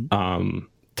Miller,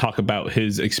 talk about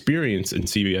his experience in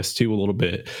CBS2 a little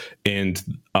bit and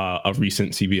a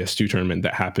recent CBS2 tournament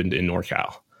that happened in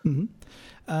NorCal.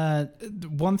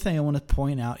 One thing I want to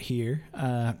point out here,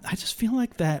 I just feel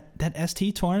like that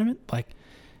ST tournament, like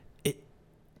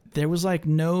there was like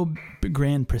no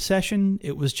grand procession.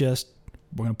 It was just,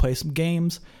 we're going to play some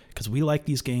games because we like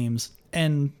these games.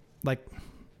 And like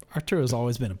Arturo's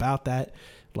always been about that.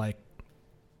 Like,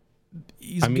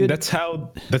 that's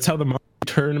how the Mario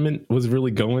tournament was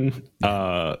really going.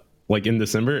 Like in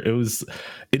December, it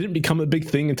didn't become a big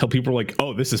thing until people were like,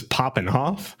 "Oh, this is popping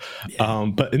off."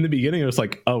 Yeah. But in the beginning, it was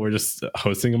like, "Oh, we're just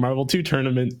hosting a Marvel 2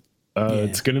 tournament.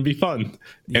 It's gonna be fun."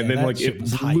 And then like it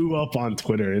blew up on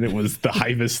Twitter, and it was the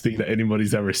hypest thing that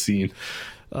anybody's ever seen.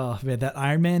 Oh man, that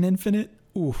Iron Man Infinite.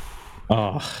 Oof.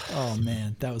 Oh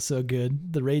man, that was so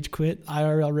good. The rage quit,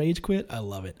 IRL rage quit. I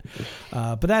love it.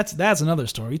 But that's another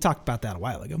story. We talked about that a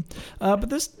while ago. But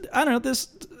this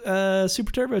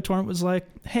Super Turbo tournament was like,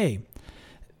 hey,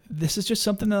 this is just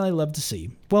something that I love to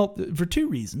see. Well, for two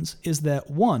reasons. Is that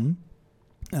one,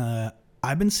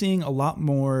 I've been seeing a lot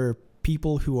more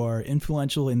people who are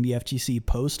influential in the FGC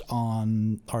post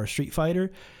on our Street Fighter,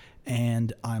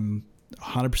 and I'm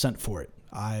 100% for it.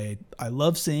 I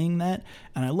love seeing that,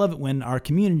 and I love it when our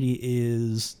community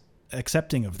is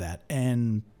accepting of that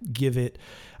and give it,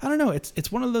 I don't know,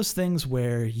 it's one of those things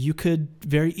where you could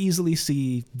very easily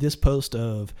see this post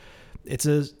of, it's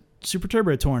a Super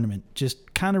Turbo tournament,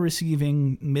 just kind of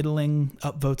receiving middling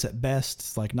upvotes at best.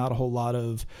 It's like not a whole lot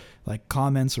of like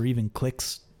comments or even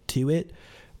clicks to it,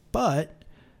 but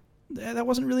that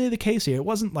wasn't really the case here. It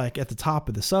wasn't like at the top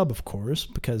of the sub, of course,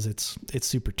 because it's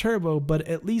Super Turbo, but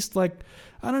at least like,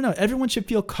 I don't know, everyone should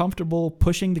feel comfortable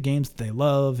pushing the games that they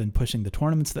love and pushing the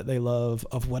tournaments that they love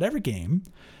of whatever game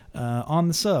on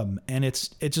the sub. And it's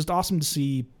just awesome to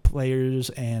see players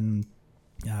and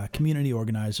community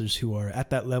organizers who are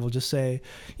at that level just say,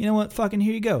 you know what, fucking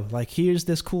here you go. Like, here's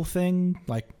this cool thing.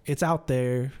 Like, it's out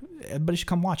there. Everybody should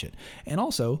come watch it. And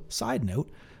also, side note,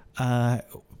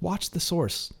 watch the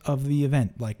source of the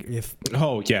event. Like, if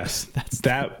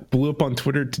that blew up on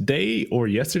Twitter today or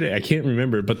yesterday, I can't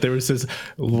remember, but there was this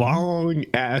long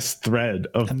ass thread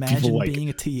of people like being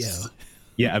a TO.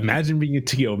 Yeah, imagine being a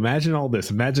TO. Imagine all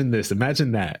this. Imagine this.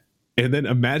 Imagine that. And then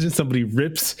imagine somebody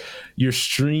rips your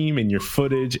stream and your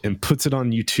footage and puts it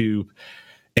on YouTube,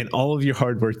 and all of your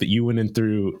hard work that you went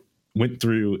through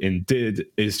and did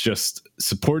is just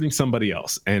supporting somebody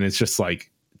else. And it's just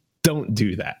like, don't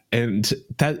do that. And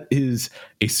that is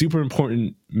a super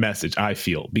important message, I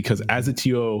feel, because as a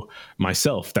TO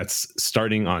myself that's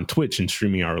starting on Twitch and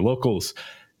streaming our locals,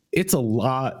 it's a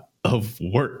lot of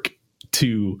work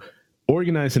to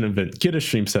organize an event, get a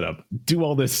stream set up, do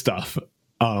all this stuff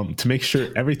to make sure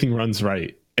everything runs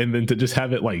right. And then to just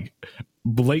have it like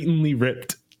blatantly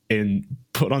ripped and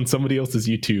put on somebody else's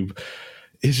YouTube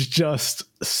is just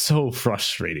so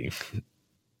frustrating.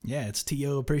 Yeah, it's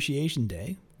TO Appreciation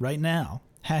Day right now.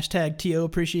 Hashtag TO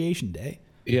Appreciation Day.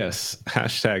 Yes,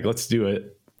 hashtag, let's do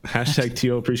it. Hashtag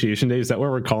TO Appreciation Day. Is that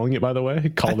what we're calling it, by the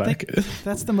way? Callback.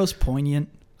 That's the most poignant.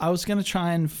 I was going to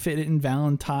try and fit it in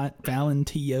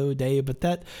Valentino Day, but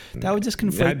that would just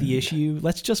conflate the issue.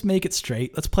 Let's just make it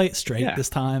straight. Let's play it straight this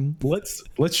time. Let's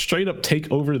straight up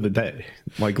take over the day.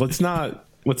 Like, let's not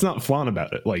flaunt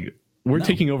about it. Like, we're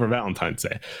taking over Valentine's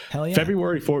Day. Hell yeah.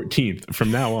 February 14th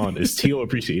from now on is TO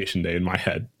Appreciation Day in my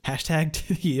head. Hashtag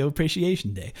TO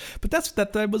Appreciation Day. But that's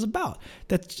what that was about.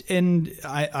 And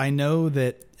I know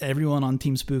that everyone on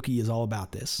Team Spooky is all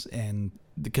about this, and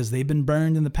because they've been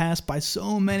burned in the past by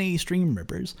so many stream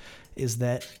rippers, is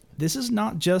that this is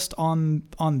not just on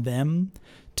them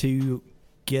to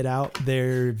get out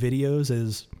their videos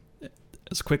as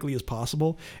quickly as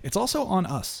possible. It's also on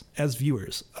us as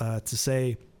viewers to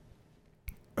say,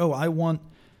 oh, I want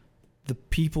the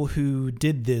people who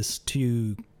did this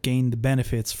to gain the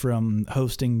benefits from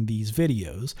hosting these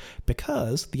videos,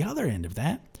 because the other end of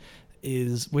that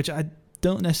is, which I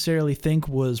don't necessarily think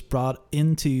was brought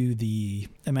into the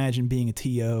Imagine Being a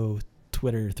TO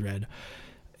Twitter thread,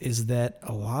 is that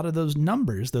a lot of those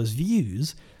numbers, those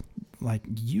views, like,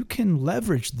 you can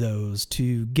leverage those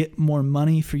to get more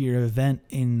money for your event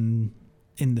in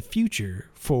the future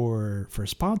for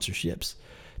sponsorships.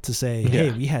 To say,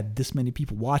 hey, we had this many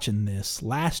people watching this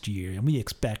last year, and we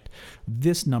expect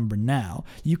this number now.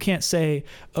 You can't say,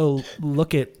 oh,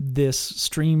 look at this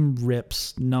stream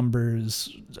rips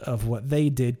numbers of what they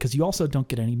did, because you also don't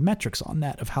get any metrics on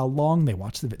that of how long they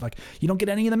watched the video. Like, you don't get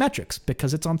any of the metrics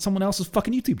because it's on someone else's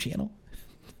fucking YouTube channel.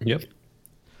 Yep.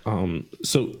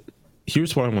 So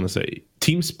here's what I want to say.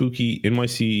 Team Spooky,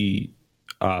 NYC,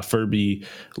 Furby,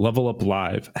 Level Up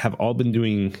Live have all been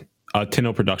doing...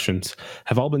 Tenno Productions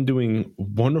have all been doing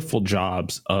wonderful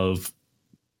jobs of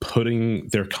putting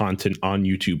their content on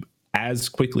YouTube as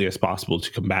quickly as possible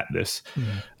to combat this.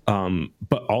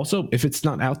 But also, if it's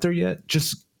not out there yet,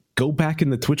 just go back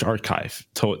in the Twitch archive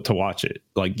to watch it.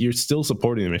 Like, you're still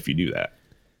supporting them if you do that.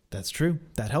 That's true.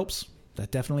 That helps.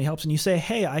 That definitely helps. And you say,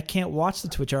 hey, I can't watch the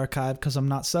Twitch archive because I'm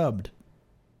not subbed.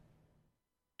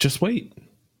 Just wait.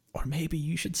 Or maybe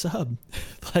you should sub.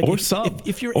 Like, or sub.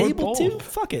 If you're able to,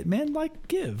 fuck it, man. Like,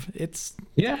 give. It's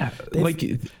they've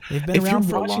been around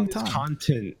for a long time.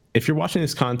 If you're watching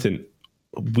this content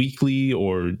weekly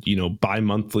or,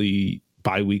 bi-monthly,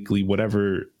 bi-weekly,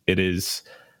 whatever it is,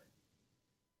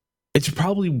 it's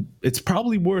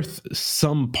probably worth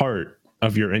some part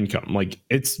of your income. Like,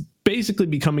 it's basically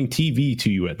becoming TV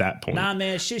to you at that point. Nah,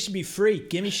 man, shit should be free.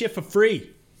 Give me shit for free.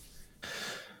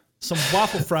 Some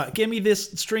waffle fries. Give me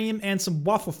this stream and some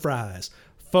waffle fries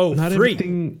for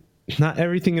free. Not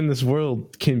everything in this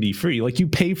world can be free. Like, you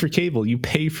pay for cable, you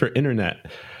pay for internet.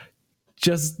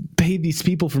 Just pay these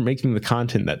people for making the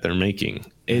content that they're making.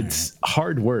 It's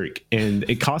hard work, and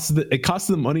it costs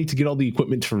them money to get all the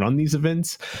equipment to run these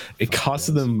events. It costs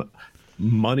them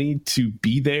money to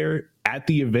be there at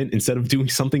the event instead of doing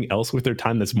something else with their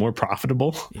time that's more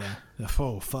profitable. Yeah.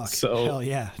 Oh, fuck. So, hell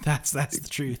yeah. That's the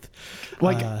truth.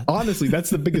 Like, honestly,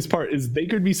 that's the biggest part, is they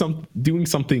could be doing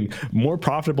something more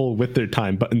profitable with their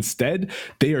time, but instead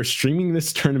they are streaming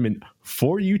this tournament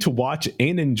for you to watch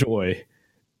and enjoy.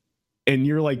 And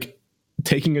you're like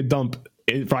taking a dump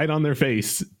right on their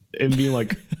face and being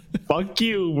like, fuck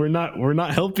you. We're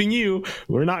not helping you.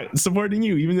 We're not supporting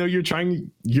you, even though you're trying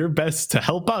your best to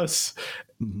help us.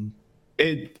 Mm-hmm.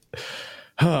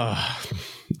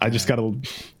 I just gotta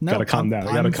calm down.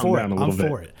 I gotta calm down a little bit.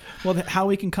 I'm for it. Well, how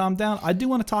we can calm down? I do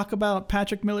want to talk about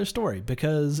Patrick Miller's story,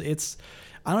 because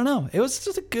I don't know. It's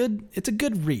a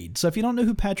good read. So if you don't know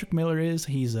who Patrick Miller is,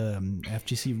 he's a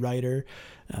FGC writer.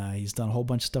 He's done a whole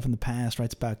bunch of stuff in the past,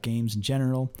 writes about games in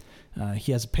general.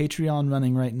 He has a Patreon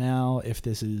running right now. If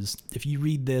you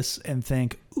read this and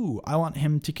think, ooh, I want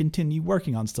him to continue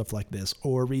working on stuff like this,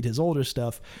 or read his older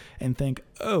stuff and think,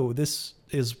 oh, this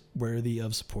is worthy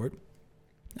of support,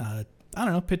 I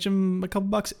don't know, pitch him a couple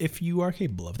bucks if you are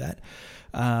capable of that.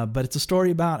 But it's a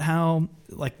story about how,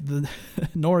 like, the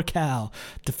NorCal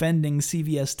defending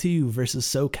CVS2 versus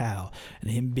SoCal, and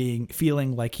him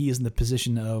feeling like he is in the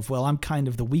position of, well, I'm kind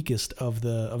of the weakest of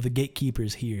the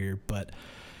gatekeepers here, but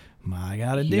I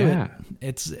gotta do it. I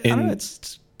don't know,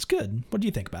 it's good. What do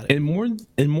you think about it? And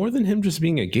more than him just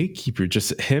being a gatekeeper,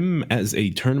 just him as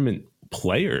a tournament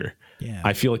player. Yeah.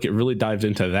 I feel like it really dived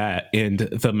into that, and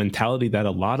the mentality that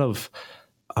a lot of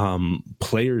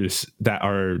players that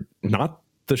are not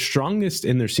the strongest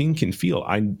in their scene can feel.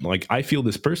 I feel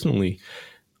this personally,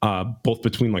 both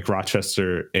between like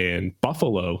Rochester and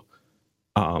Buffalo.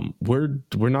 We're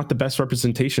not the best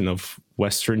representation of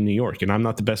Western New York, and I'm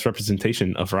not the best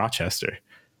representation of Rochester.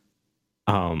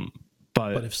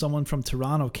 But if someone from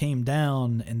Toronto came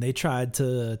down and they tried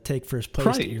to take first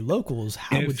place at your locals,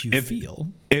 how would you feel?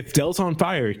 If Del's on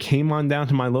Fire came on down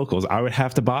to my locals, I would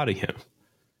have to body him.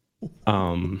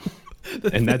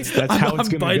 And that's how it's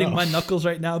going to go. I'm biting my knuckles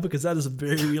right now because that is a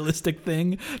very realistic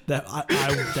thing that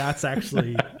that's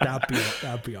actually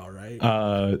that'd be all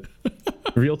right.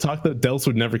 Real talk though, Dels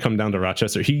would never come down to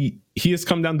Rochester. He has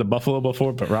come down to Buffalo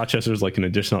before, but Rochester's like an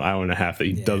additional hour and a half that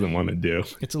he doesn't want to do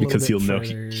because he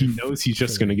knows he's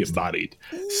just going to get bodied.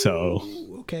 So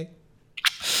okay,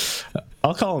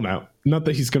 I'll call him out. Not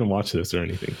that he's going to watch this or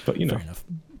anything, but you know. Fair enough.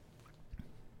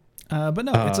 But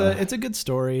no, it's a good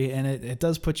story, and it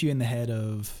does put you in the head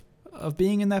of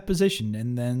being in that position,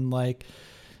 and then like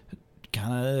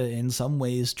kind of in some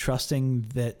ways trusting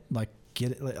that like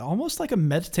almost like a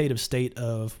meditative state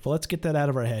of, well, let's get that out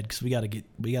of our head because we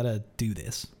gotta do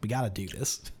this.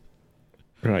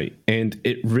 Right, and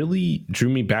it really drew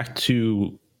me back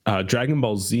to Dragon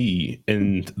Ball Z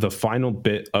in the final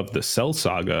bit of the Cell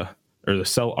saga or the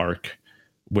Cell arc,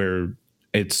 where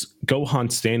it's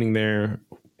Gohan standing there.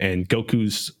 And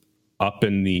Goku's up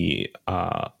in the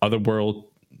other world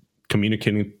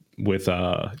communicating with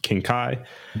King Kai,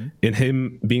 and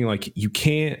him being like, you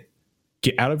can't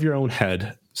get out of your own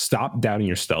head. Stop doubting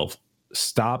yourself.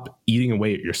 Stop eating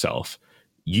away at yourself.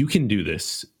 You can do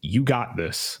this. You got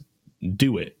this.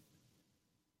 Do it.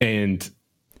 And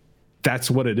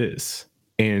that's what it is.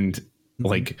 And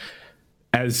like,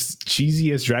 as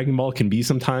cheesy as Dragon Ball can be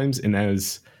sometimes, and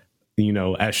as you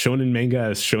know, as shonen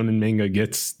manga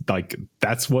gets, like,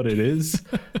 that's what it is.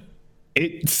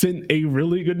 It sent a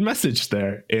really good message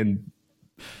there, and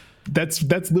that's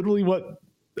literally what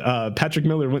Patrick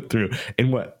Miller went through,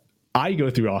 and what I go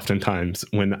through oftentimes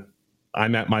when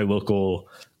I'm at my local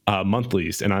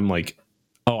monthlies, and I'm like,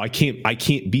 oh, I can't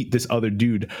beat this other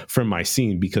dude from my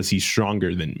scene because he's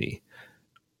stronger than me,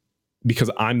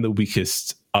 because I'm the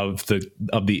weakest of the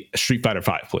Street Fighter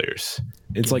 5 players.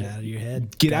 It's get like, out of your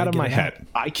head. Get out of my head.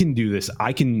 I can do this.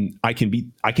 I can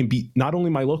beat not only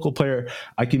my local player,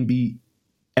 I can beat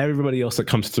everybody else that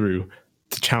comes through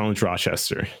to challenge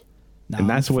Rochester. No, and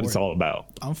that's what it's all about.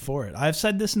 I'm for it. I've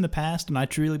said this in the past, and I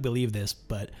truly believe this,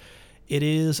 but it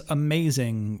is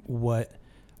amazing what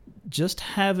just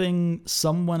having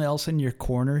someone else in your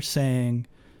corner saying,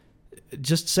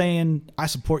 I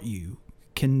support you,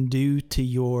 can do to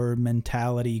your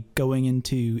mentality going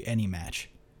into any match.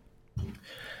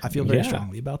 I feel very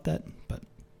strongly about that, but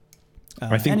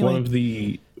I think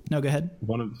anyway, go ahead.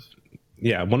 One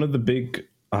of the big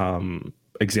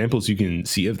examples you can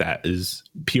see of that is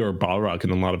PR Balrog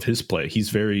in a lot of his play. He's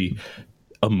very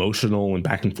emotional and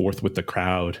back and forth with the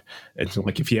crowd, and so,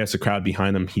 like, if he has a crowd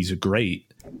behind him, he's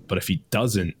great, but if he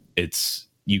doesn't,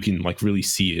 you can like really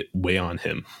see it weigh on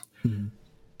him.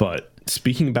 But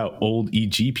speaking about old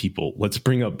EG people, let's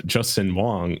bring up Justin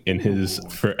Wong in his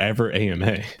Forever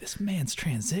AMA. This man's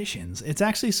transitions. It's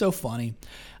actually so funny.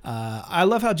 I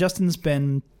love how Justin's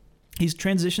he's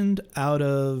transitioned out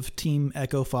of Team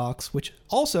Echo Fox, which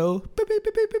also,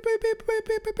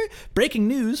 breaking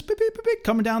news,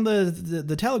 coming down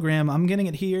the telegram. I'm getting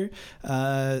it here.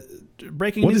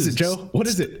 Breaking news. What is it, Joe? What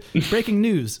is it? Breaking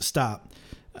news. Stop.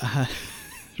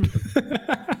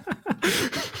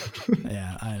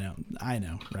 Yeah, I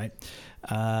know, right?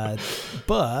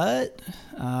 But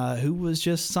who was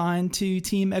just signed to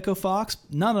Team Echo Fox?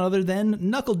 None other than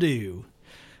NuckleDu,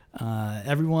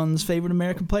 everyone's favorite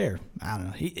American player. I don't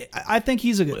know. I think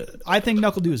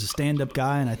NuckleDu is a stand-up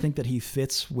guy, and I think that he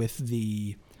fits with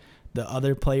the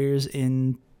other players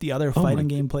in the other fighting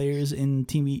game players in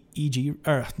Team EG,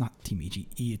 or not Team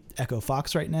EG, Echo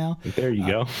Fox right now. There you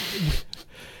go.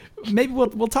 Maybe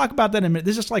we'll talk about that in a minute.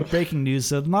 This is just like breaking news,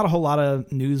 so not a whole lot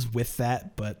of news with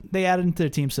that, but they added into their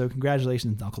team, so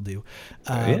congratulations, NuckleDu.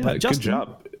 But Justin,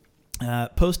 good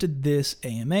job. Posted this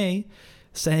AMA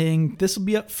saying this will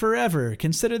be up forever.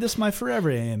 Consider this my forever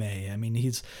AMA. I mean,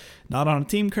 he's not on a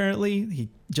team currently. He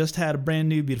just had a brand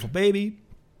new beautiful baby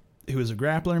who is a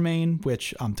grappler main,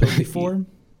 which I'm totally for.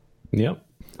 Yep.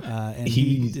 And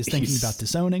he is thinking about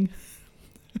disowning.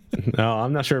 No,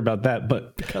 I'm not sure about that,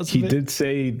 but he did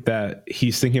say that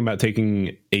he's thinking about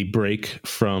taking a break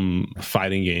from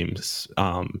fighting games,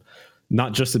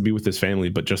 not just to be with his family,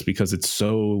 but just because it's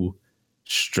so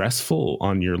stressful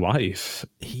on your life.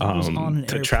 He was on an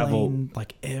airplane travel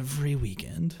like every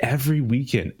weekend. Every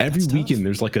weekend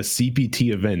there's like a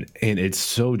CPT event, and it's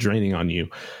so draining on you.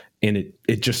 And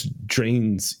it just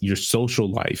drains your social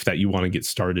life that you want to get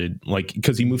started. Like,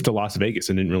 because he moved to Las Vegas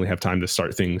and didn't really have time to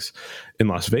start things in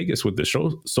Las Vegas with the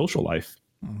social life.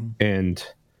 Mm-hmm. And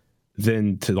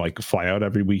then to like fly out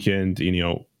every weekend,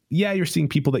 you're seeing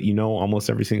people that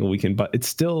almost every single weekend, but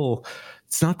it's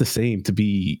not the same to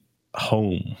be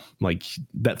home. Like,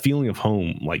 that feeling of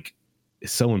home, like,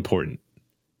 is so important.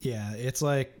 Yeah, it's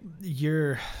like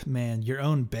your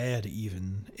own bed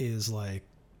even is like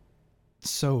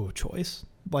so choice.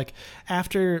 Like,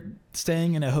 after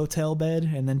staying in a hotel bed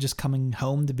and then just coming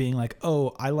home to being like,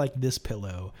 oh, I like this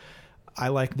pillow, I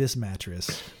like this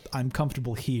mattress, I'm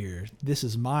comfortable here, this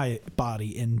is my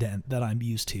body indent that I'm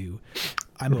used to,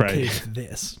 I'm okay with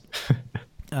this.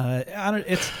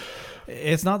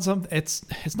 It's not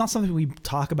something we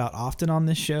talk about often on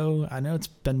this show. I know it's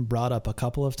been brought up a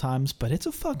couple of times, but it's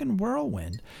a fucking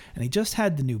whirlwind. And he just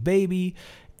had the new baby.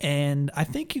 And I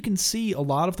think you can see a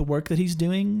lot of the work that he's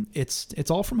doing. It's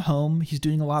all from home. He's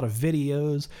doing a lot of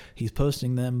videos. He's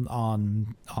posting them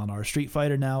on our Street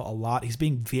Fighter now a lot. He's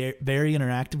being very, very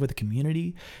interactive with the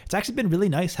community. It's actually been really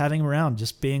nice having him around,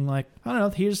 just being like, I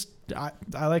don't know,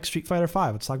 I like Street Fighter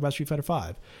 5. Let's talk about Street Fighter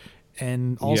 5.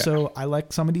 And also, I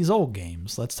like some of these old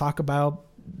games. Let's talk about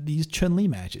these Chun-Li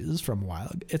matches from a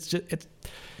while.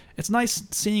 It's nice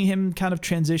seeing him kind of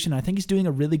transition. I think he's doing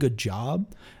a really good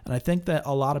job. And I think that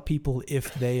a lot of people,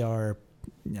 if they are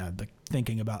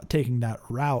thinking about taking that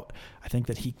route, I think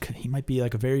that he might be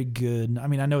like a very good... I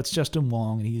mean, I know it's Justin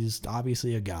Wong, and he's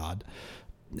obviously a god.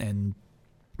 And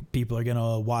people are going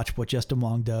to watch what Justin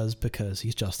Wong does because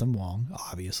he's Justin Wong,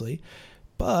 obviously.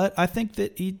 But I think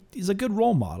that he's a good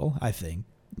role model, I think.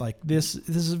 Like, this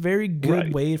is a very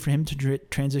good way for him to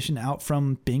transition out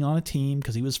from being on a team,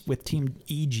 because he was with Team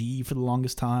EG for the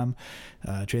longest time,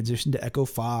 transitioned to Echo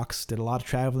Fox, did a lot of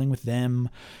traveling with them,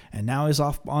 and now he's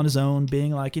off on his own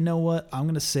being like, you know what, I'm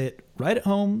going to sit right at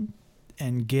home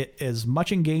and get as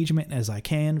much engagement as I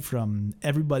can from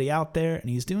everybody out there, and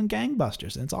he's doing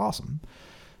gangbusters, and it's awesome.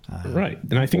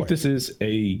 And I think this is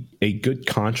a good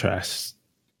contrast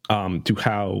to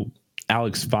how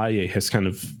Alex Valle has kind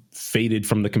of faded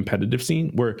from the competitive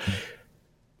scene, where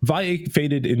Valle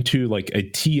faded into like a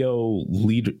TO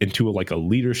lead, into a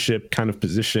leadership kind of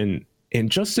position, and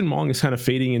Justin Wong is kind of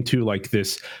fading into like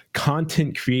this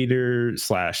content creator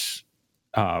slash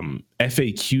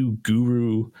FAQ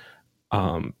guru,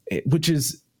 which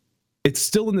is, it's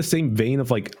still in the same vein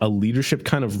of like a leadership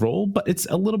kind of role, but it's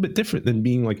a little bit different than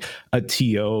being like a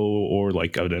TO or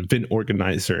like an event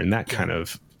organizer and that kind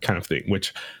of thing,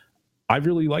 which I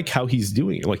really like how he's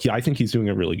doing it. Like, yeah, I think he's doing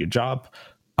a really good job.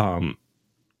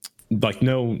 Like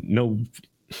no,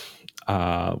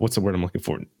 what's the word I'm looking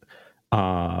for?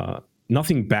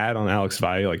 Nothing bad on Alex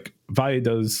Valle. Like, Valle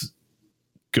does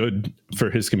good for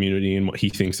his community and what he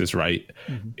thinks is right.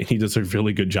 Mm-hmm. And he does a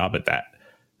really good job at that.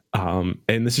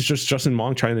 And this is just Justin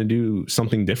Wong trying to do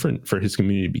something different for his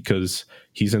community, because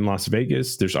he's in Las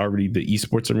Vegas. There's already the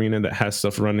esports arena that has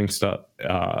stuff running stuff.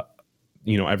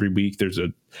 Every week there's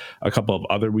a couple of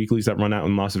other weeklies that run out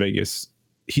in Las Vegas.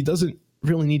 He doesn't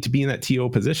really need to be in that TO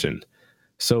position.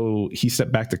 So he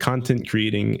stepped back to content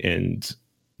creating and,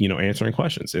 answering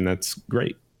questions, and that's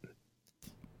great.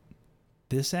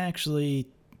 This actually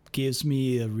gives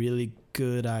me a really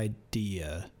good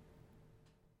idea.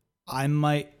 I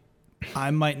might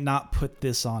not put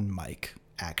this on Mike,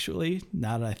 actually,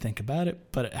 now that I think about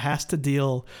it, but it has to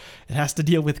deal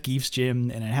with Geef's Gym,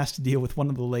 and it has to deal with one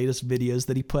of the latest videos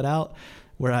that he put out,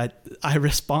 where I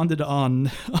responded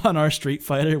on our Street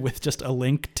Fighter with just a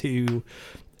link to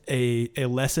a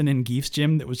lesson in Geef's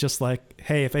Gym that was just like,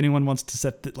 hey, if anyone wants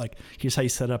to here's how you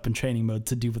set up in training mode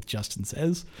to do what Justin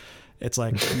says. It's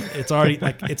like, it's already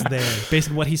like, it's there.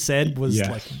 Basically what he said was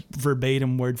like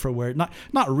verbatim, word for word. Not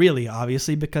really,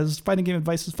 obviously, because fighting game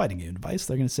advice is fighting game advice.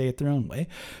 They're going to say it their own way.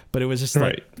 But it was just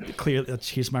like, clear.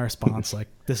 Here's my response. Like,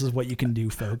 this is what you can do,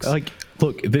 folks. Like,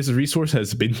 look, this resource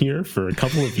has been here for a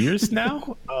couple of years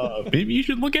now. Maybe you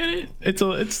should look at it.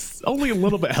 It's only a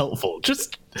little bit helpful.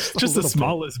 Just the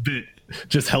smallest bit,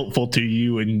 just helpful to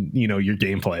you and, your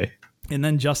gameplay. And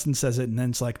then Justin says it, and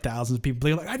then it's like thousands of people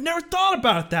being like, "I've never thought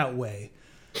about it that way."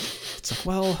 It's like,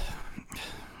 well,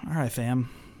 all right, fam.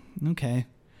 Okay.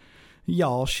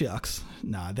 Y'all shucks.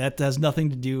 Nah, that has nothing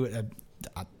to do with...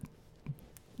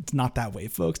 it's not that way,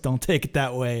 folks. Don't take it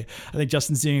that way. I think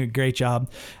Justin's doing a great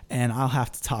job, and I'll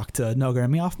have to talk to Noga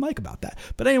and me off mic about that.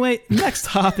 But anyway, next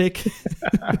topic.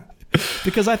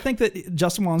 Because I think that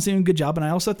Justin Wong's doing a good job, and I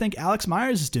also think Alex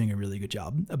Myers is doing a really good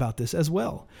job about this as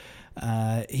well.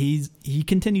 He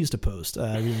continues to post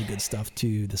really good stuff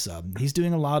to the sub. He's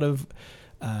doing a lot of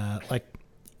like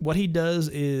what he does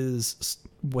is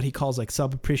what he calls like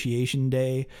sub appreciation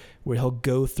day, where he'll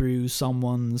go through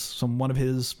one of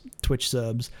his Twitch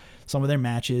subs, some of their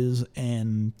matches,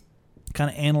 and kind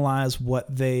of analyze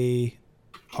what they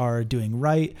are doing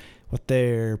right, what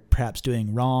they're perhaps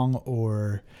doing wrong,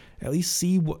 or at least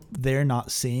see what they're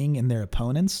not seeing in their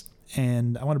opponents.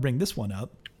 And I want to bring this one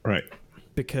up. Right.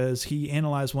 Because he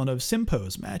analyzed one of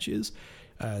Simpo's matches,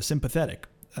 Sympathetic,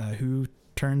 who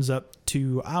turns up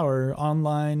to our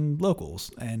online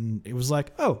locals. And it was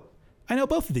like, oh, I know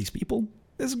both of these people.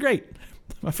 This is great.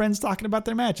 My friend's talking about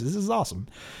their matches. This is awesome.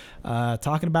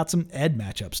 Talking about some Ed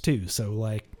matchups too. So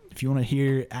like, if you want to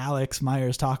hear Alex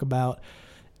Myers talk about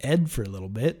Ed for a little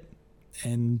bit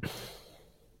and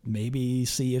maybe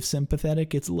see if Sympathetic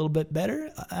gets a little bit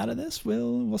better out of this,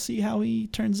 we'll see how he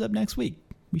turns up next week.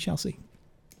 We shall see.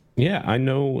 Yeah, I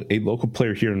know a local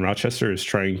player here in Rochester is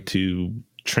trying to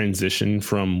transition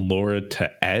from Laura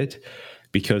to Ed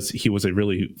because he was a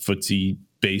really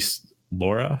footsie-based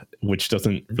Laura, which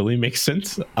doesn't really make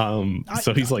sense.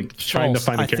 So he's like trying to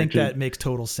find a character. I think that makes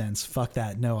total sense. Fuck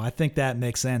that. No, I think that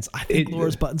makes sense. I think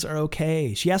Laura's buttons are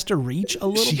okay. She has to reach a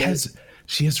little bit.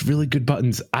 She has really good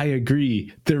buttons. I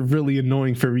agree. They're really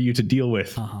annoying for Ryu to deal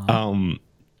with.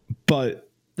 But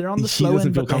they're on the slow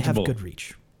end, but they have good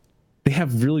reach. They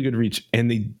have really good reach, and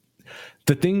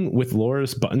the thing with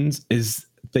Laura's buttons is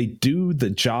they do the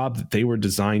job that they were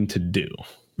designed to do,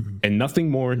 and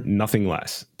nothing more, nothing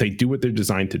less. They do what they're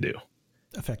designed to do.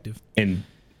 Effective, and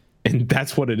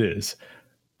that's what it is.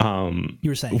 You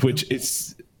were saying, which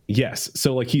is yes.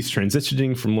 So like he's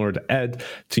transitioning from Laura to Ed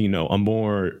to a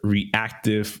more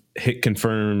reactive, hit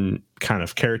confirm kind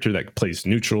of character that plays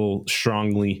neutral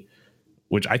strongly,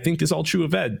 which I think is all true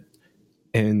of Ed.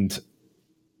 And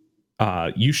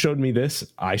you showed me this.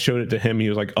 I showed it to him. He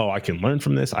was like, "Oh, I can learn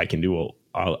from this. I can do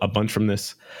a bunch from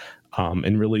this,"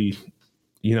 and really,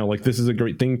 like this is a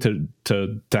great thing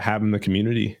to have in the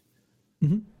community.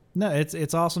 Mm-hmm. No,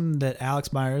 it's awesome that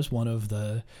Alex Myers, one of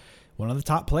the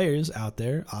top players out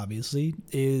there, obviously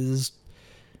is.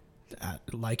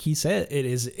 Like he said, it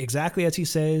is exactly as he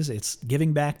says. It's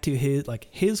giving back to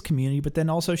his community, but then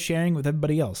also sharing with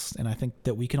everybody else. And I think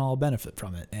that we can all benefit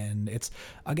from it. And it's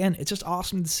just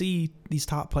awesome to see these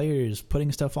top players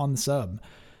putting stuff on the sub.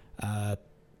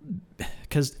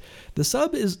 Because the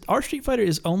sub our Street Fighter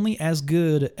is only as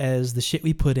good as the shit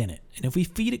we put in it. And if we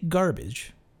feed it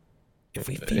garbage,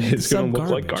 it's going to look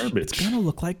like garbage. It's going to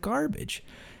look like garbage.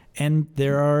 And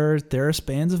there are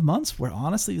spans of months where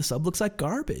honestly the sub looks like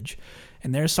garbage.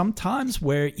 And there are some times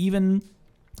where even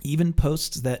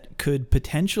posts that could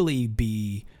potentially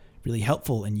be really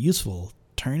helpful and useful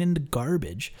turn into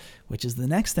garbage, which is the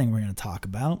next thing we're going to talk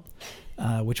about,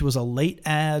 which was a late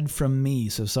ad from me.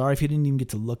 So sorry if you didn't even get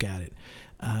to look at it.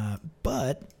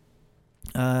 But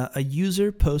a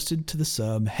user posted to the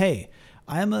sub, "Hey,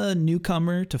 I'm a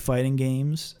newcomer to fighting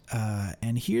games,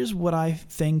 and here's what I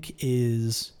think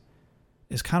is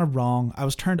kind of wrong. I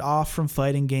was turned off from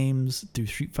fighting games through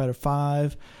Street Fighter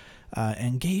V,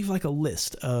 and gave like a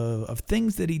list of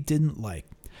things that he didn't like.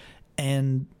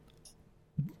 And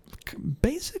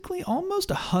basically almost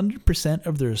 100%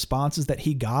 of the responses that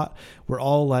he got were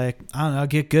all like, I don't know,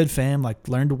 get good, fam. Like,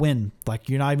 learn to win. Like,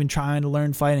 you're not even trying to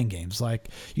learn fighting games. Like,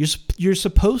 you're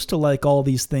supposed to like all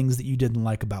these things that you didn't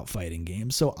like about fighting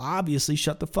games. So obviously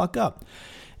shut the fuck up."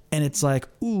 And it's like,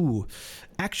 ooh,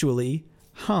 actually,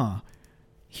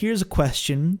 here's a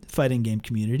question, fighting game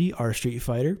community, our Street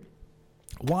Fighter.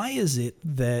 Why is it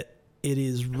that it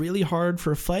is really hard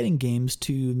for fighting games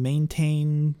to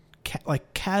maintain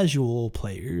casual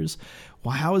players?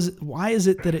 Why is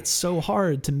it that it's so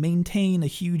hard to maintain a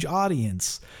huge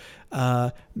audience?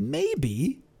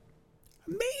 Maybe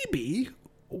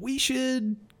we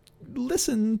should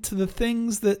listen to the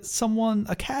things that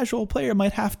a casual player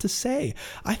might have to say.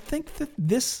 I think that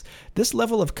this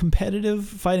level of competitive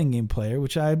fighting game player,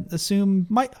 which I assume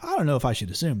I don't know if I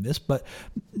should assume this, but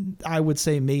I would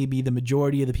say maybe the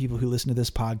majority of the people who listen to this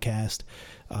podcast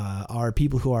are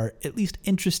people who are at least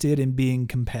interested in being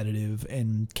competitive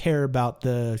and care about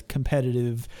the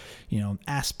competitive,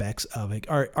 aspects of it,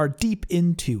 are deep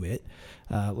into it.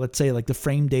 Let's say like the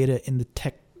frame data in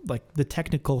the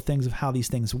technical things of how these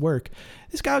things work.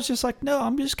 This guy was just like, no,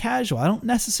 I'm just casual. I don't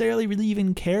necessarily really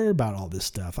even care about all this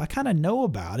stuff. I kind of know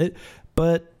about it,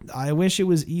 but I wish it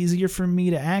was easier for me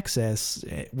to access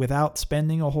without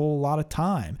spending a whole lot of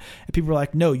time. And people were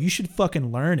like, no, you should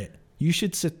fucking learn it. You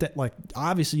should sit there. Like,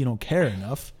 obviously you don't care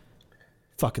enough.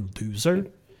 Fucking loser.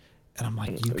 And I'm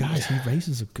like, you guys, he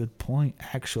raises a good point,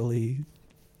 actually.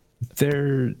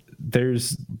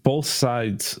 There's both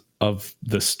sides of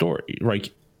the story.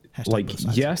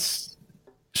 Yes,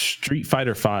 Street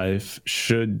Fighter V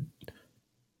should,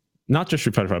 not just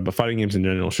Street Fighter V, but fighting games in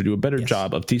general, should do a better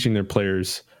job of teaching their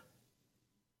players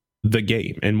the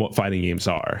game and what fighting games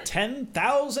are.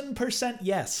 10,000%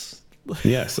 yes.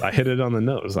 Yes, I hit it on the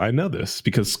nose. I know this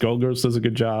because Skullgirls does a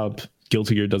good job.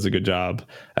 Guilty Gear does a good job.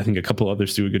 I think a couple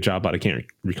others do a good job, but I can't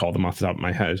recall them off the top of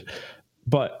my head.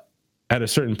 But at a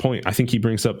certain point, I think he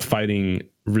brings up fighting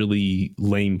really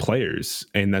lame players.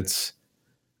 And that's,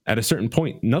 at a certain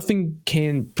point, nothing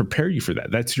can prepare you for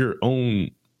that. That's your own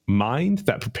mind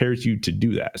that prepares you to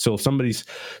do that. So if somebody's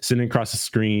sitting across the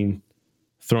screen,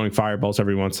 throwing fireballs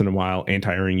every once in a while,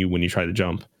 anti-airing you when you try to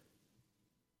jump,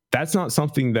 that's not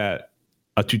something that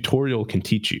a tutorial can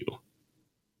teach you.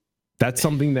 That's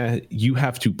something that you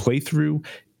have to play through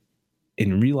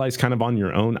and realize kind of on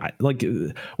your own.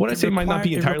 What I say might not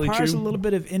be entirely true. It requires a little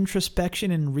bit of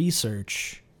introspection and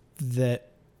research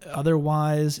that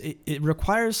otherwise it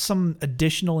requires some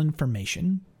additional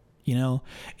information.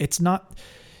 It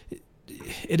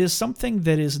is something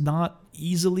that is not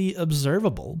easily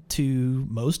observable to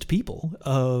most people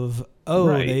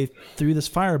they threw this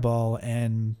fireball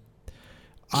and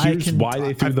Here's why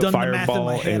they threw the fireball. I've done the math in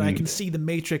my head. I can see the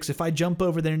matrix. If I jump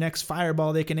over their next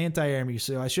fireball, they can anti-air me.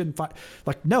 So I shouldn't fight.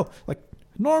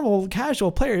 Normal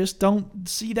casual players don't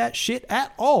see that shit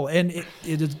at all. And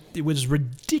it was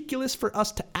ridiculous for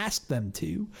us to ask them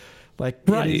to.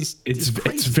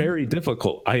 It's very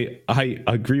difficult. I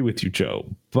agree with you, Joe.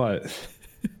 But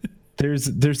there's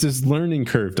this learning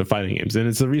curve to fighting games, and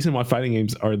it's the reason why fighting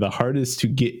games are the hardest to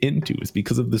get into is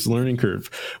because of this learning curve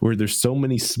where there's so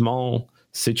many small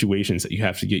situations that you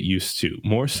have to get used to,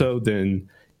 more so than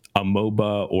a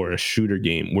MOBA or a shooter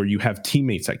game where you have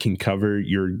teammates that can cover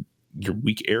your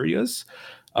weak areas.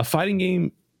 A fighting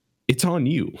game, it's on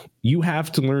you. You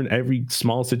have to learn every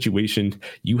small situation.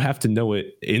 You have to know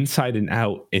it inside and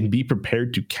out and be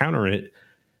prepared to counter it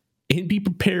and be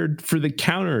prepared for the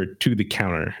counter to the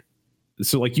counter.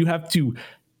 So you have to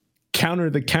counter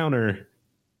the counter,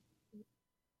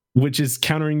 which is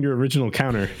countering your original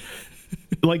counter.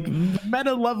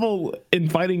 Meta level in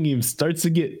fighting games starts to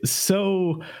get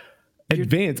so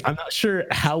advanced. I'm not sure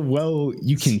how well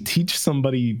you can teach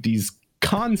somebody these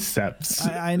concepts.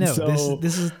 I know. So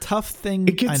this is a tough thing.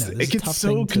 It gets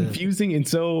so confusing and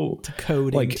so to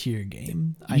code into your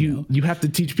game. You have to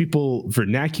teach people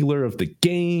vernacular of the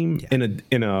game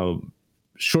in a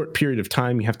short period of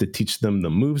time. You have to teach them the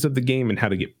moves of the game and how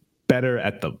to get better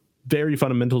at the very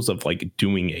fundamentals of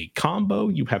doing a combo.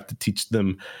 You have to teach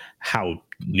them how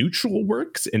neutral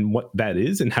works and what that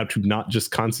is and how to not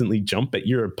just constantly jump at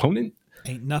your opponent.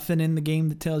 Ain't nothing in the game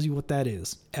that tells you what that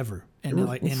is ever. And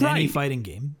in any fighting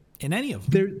game, in any of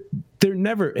them. There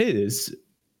never is.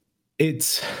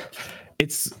 It's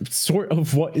sort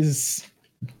of what is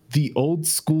the old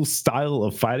school style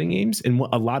of fighting games, and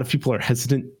what a lot of people are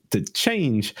hesitant to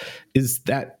change is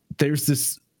that there's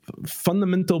this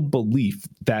fundamental belief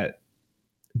that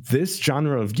this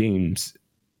genre of games,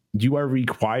 you are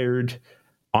required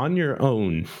on your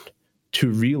own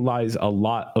to realize a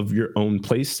lot of your own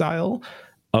play style,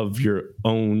 of your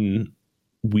own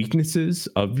weaknesses,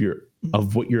 of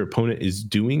what your opponent is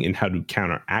doing and how to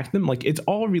counteract them. It's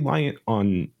all reliant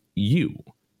on you.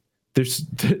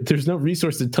 There's no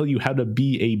resource to tell you how to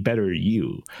be a better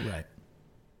you. Right.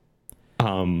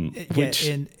 Which,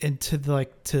 and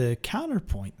to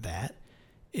counterpoint that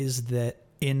is that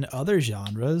in other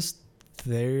genres,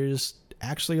 there's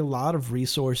actually a lot of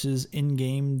resources in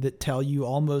game that tell you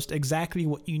almost exactly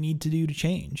what you need to do to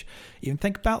change. Even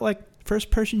think about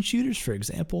first person shooters, for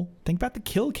example. Think about the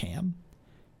kill cam.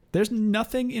 There's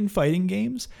nothing in fighting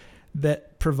games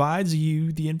that provides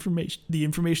you the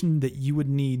information that you would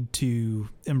need to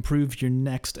improve your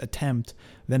next attempt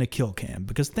than a kill cam.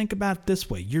 Because think about it this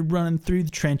way. You're running through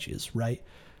the trenches, right?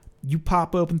 You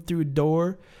pop open through a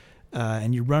door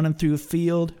and you're running through a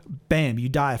field. Bam, you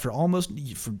die for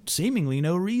seemingly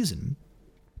no reason.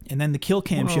 And then the kill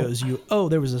cam shows you, oh,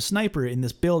 there was a sniper in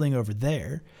this building over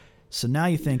there. So now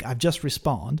you think, I've just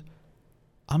respawned.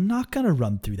 I'm not going to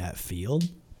run through that field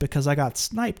because I got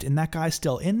sniped and that guy's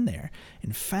still in there.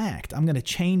 In fact, I'm going to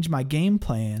change my game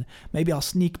plan. Maybe I'll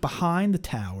sneak behind the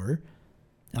tower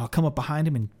and I'll come up behind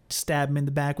him and stab him in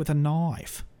the back with a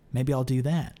knife. Maybe I'll do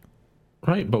that.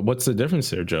 Right. But what's the difference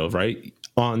there, Joe? Right.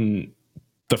 On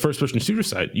the first person shooter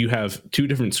side, you have two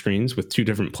different screens with two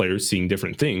different players seeing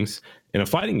different things. In a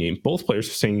fighting game, both players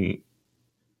are seeing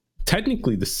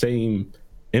technically the same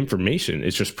information.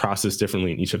 It's just processed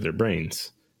differently in each of their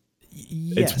brains.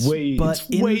 Yes, it's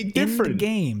way different.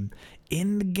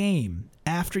 In the game,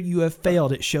 after you have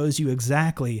failed, it shows you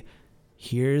exactly,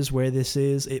 here's where this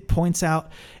is. It points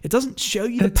out, it doesn't show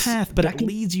you the path, but it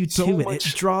leads you to it.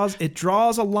 It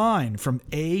draws a line from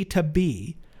A to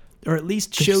B, or at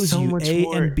least shows you A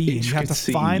and B, and you have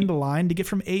to find the line to get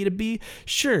from A to B.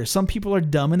 Sure, some people are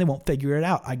dumb and they won't figure it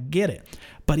out. I get it.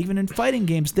 But even in fighting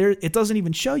games, it doesn't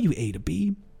even show you A to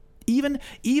B. Even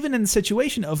in the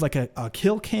situation of like a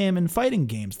kill cam in fighting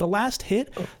games, the last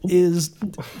hit is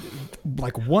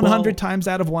like 100 times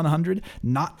out of 100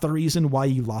 not the reason why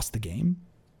you lost the game.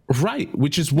 Right,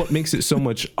 which is what makes it so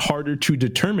much harder to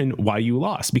determine why you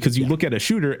lost, because you look at a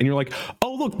shooter and you're like,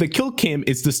 oh, look, the kill cam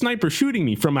is the sniper shooting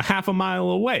me from a half a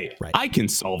mile away. Right. I can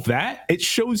solve that. It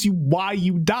shows you why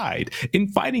you died. In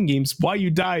fighting games, why you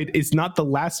died is not the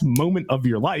last moment of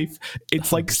your life.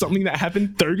 It's 100%. Like something that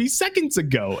happened 30 seconds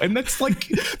ago. And that's like,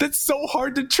 that's so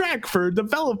hard to track for a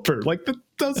developer. Like, that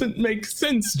doesn't make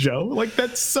sense, Joe. Like,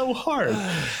 that's so hard.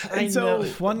 I'm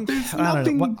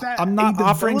not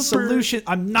offering solutions.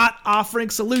 I'm not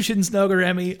offering solutions,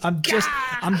 Noguremi.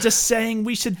 I'm just saying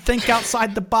we should think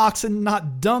outside the box and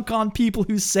not dunk on people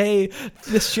who say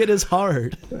this shit is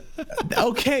hard.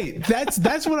 Okay, that's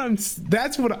what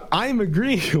I'm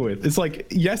agreeing with. It's like,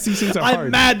 yes, these things are hard.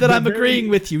 I'm mad that I'm agreeing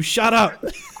with you. Shut up.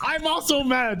 I'm also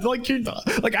mad. Like,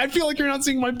 I feel like you're not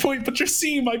seeing my point, but you're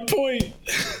seeing my point.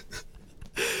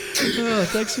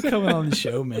 Thanks for coming on the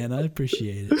show, man. I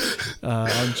appreciate it.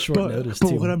 On short notice,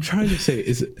 too. But what I'm trying to say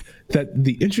is that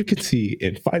the intricacy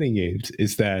in fighting games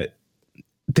is that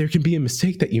there can be a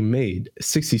mistake that you made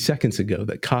 60 seconds ago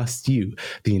that cost you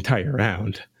the entire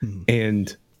round.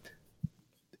 And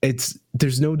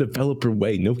there's no developer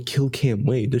way, no kill cam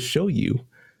way to show you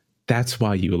that's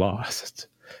why you lost.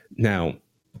 Now,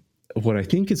 what I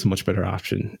think is a much better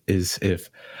option is if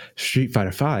Street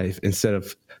Fighter V, instead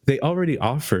of, they already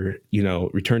offer,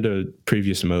 return to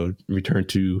previous mode, return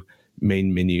to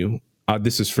main menu.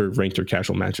 This is for ranked or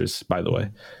casual matches, by the way.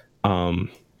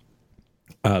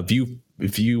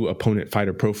 View opponent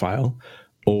fighter profile,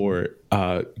 or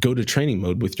go to training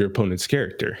mode with your opponent's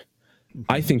character.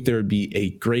 I think there would be a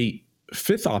great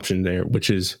fifth option there, which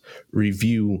is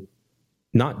review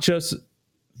not just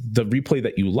the replay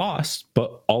that you lost,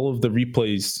 but all of the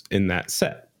replays in that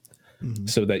set,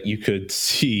 so that you could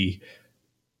see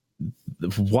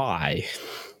why,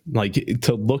 like,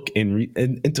 to look and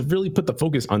to really put the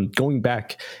focus on going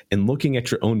back and looking at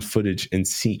your own footage and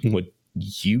seeing what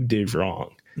you did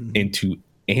wrong, and to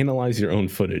analyze your own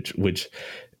footage, which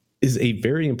is a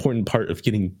very important part of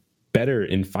getting better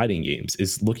in fighting games,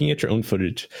 is looking at your own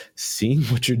footage, seeing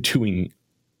what you're doing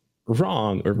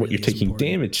wrong or what you're taking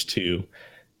damage to,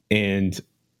 and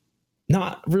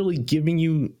not really giving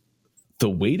you the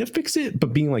way to fix it,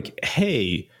 but being like,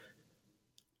 hey,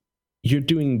 you're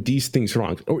doing these things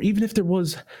wrong. Or even if there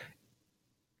was,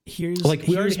 here's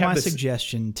my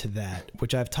suggestion to that,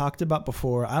 which I've talked about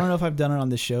before. I don't know if I've done it on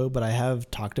the show, but I have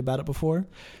talked about it before.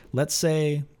 Let's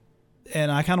say,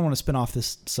 and I kind of want to spin off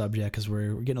this subject because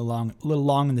we're getting a little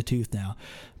long in the tooth now,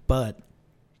 but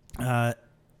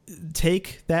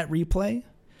take that replay,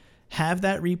 have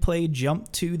that replay jump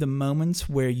to the moments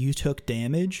where you took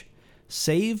damage,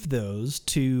 save those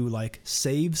to like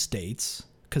save states,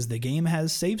 because the game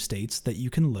has save states that you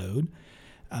can load,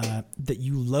 that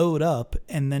you load up,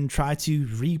 and then try to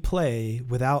replay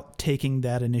without taking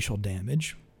that initial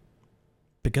damage,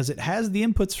 because it has the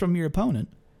inputs from your opponent.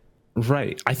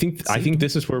 Right. I think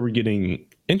this is where we're getting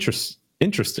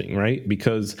interesting, right?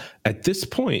 Because at this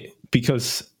point,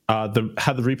 because how the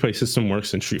replay system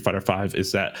works in Street Fighter V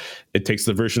is that it takes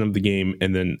the version of the game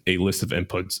and then a list of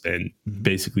inputs and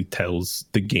basically tells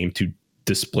the game to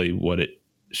display what it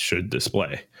should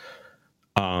display.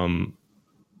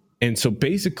 And so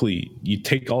basically you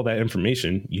take all that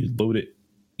information, you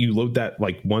load that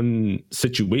like one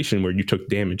situation where you took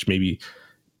damage, maybe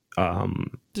a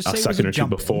second or two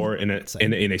before in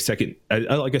a second,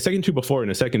 like a second two before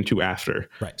and a second two after.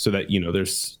 Right. So that,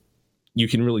 you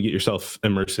can really get yourself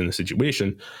immersed in the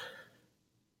situation.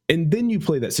 And then you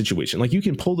play that situation. Like you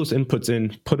can pull those inputs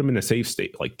in, put them in a save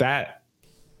state like that.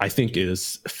 I think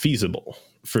is feasible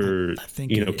for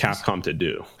Capcom to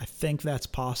do. I think that's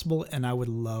possible, and I would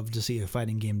love to see a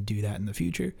fighting game do that in the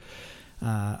future.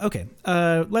 Okay,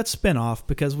 let's spin off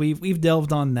because we've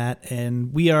delved on that,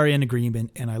 and we are in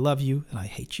agreement. And I love you, and I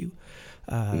hate you.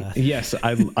 Yes,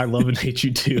 I love and hate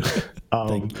you too.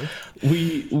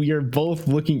 We are both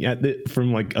looking at it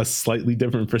from like a slightly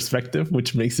different perspective,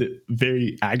 which makes it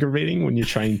very aggravating when you're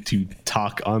trying to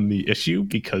talk on the issue,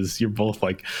 because you're both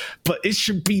like, but it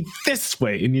should be this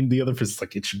way, and the other person's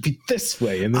like, it should be this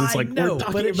way, and then it's like, no,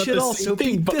 but it should also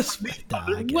be this way.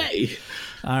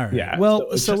 All right. Yeah,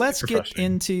 well, so let's get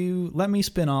into. Let me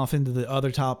spin off into the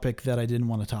other topic that I didn't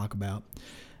want to talk about.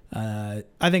 I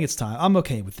think it's time. I'm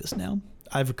okay with this now.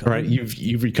 I've recovered. All right,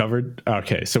 you've recovered.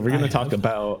 Okay, so we're going to talk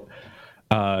about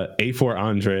A4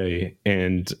 Andre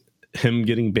and him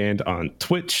getting banned on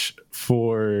Twitch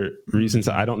for reasons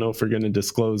that I don't know if we're going to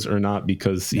disclose or not,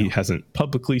 because he hasn't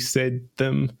publicly said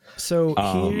them. So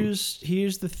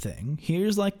here's the thing.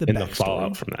 Here's like the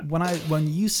fallout from that. When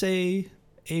you say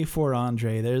A4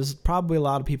 Andre, there's probably a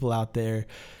lot of people out there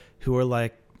who are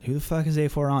like, who the fuck is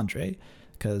A4 Andre?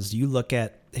 Because you look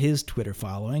at his Twitter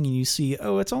following and you see,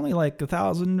 it's only like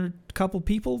 1,000 or a couple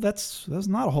people. That's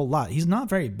not a whole lot. He's not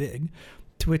very big.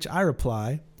 To which I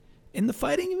reply, in the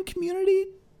fighting community,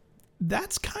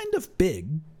 that's kind of big.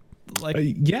 Like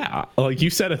like you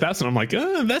said 1,000. I'm like,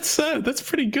 that's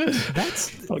pretty good.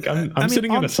 That's like I'm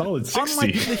sitting at a solid 60. On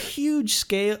like the huge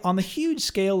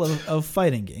scale of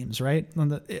fighting games, right?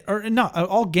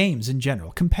 All games in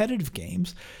general, competitive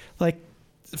games, like.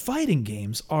 Fighting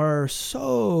games are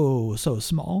so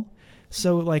small,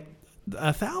 so like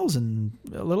 1,000,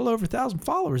 a little over 1,000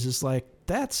 followers is like,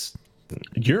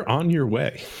 you're on your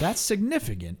way. That's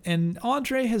significant. And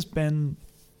Andre has been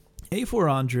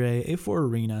A4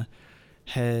 Arena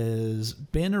has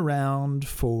been around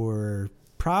for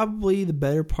probably the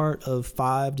better part of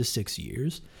 5 to 6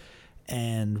 years,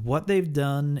 and what they've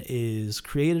done is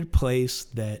created a place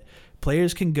that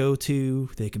players can go to.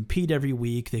 They compete every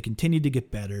week. They continue to get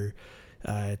better.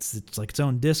 It's like its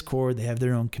own Discord. They have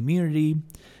their own community.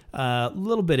 A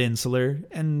little bit insular,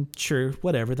 and sure,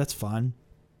 whatever, that's fine.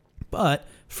 But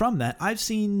from that,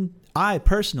 I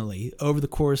personally, over the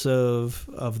course of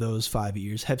those 5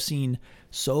 years, have seen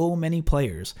so many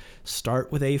players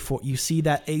start with A4. You see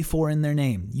that A4 in their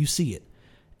name. You see it.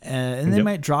 And they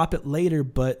might drop it later,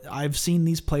 but I've seen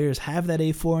these players have that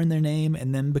A4 in their name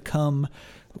and then become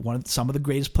some of the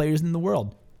greatest players in the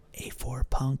world. A4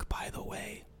 Punk, by the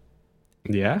way.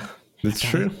 Yeah, that's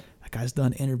true. That guy's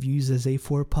done interviews as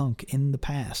A4 Punk in the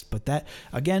past, but that,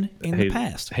 again, the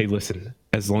past. Hey, listen,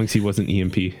 as long as he wasn't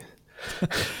EMP.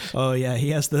 Oh, yeah, he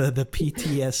has the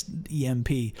PTS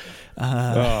EMP.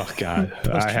 Oh, God.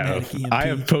 I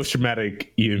have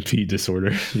post-traumatic EMP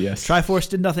disorder, yes. Triforce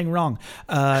did nothing wrong.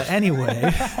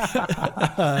 Anyway.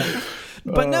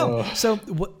 But no, so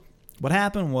what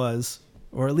happened was,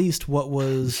 or at least what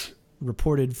was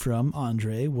reported from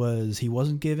Andre, was he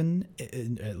wasn't given,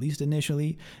 at least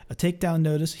initially, a takedown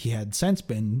notice. He had since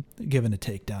been given a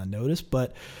takedown notice,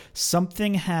 but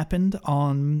something happened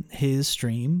on his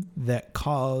stream that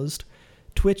caused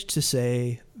Twitch to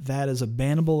say that is a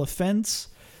bannable offense.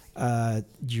 It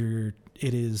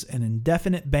is an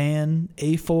indefinite ban.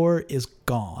 A4 is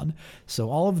gone. So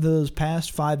all of those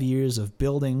past 5 years of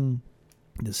building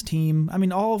this team,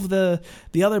 all of the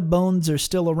other bones are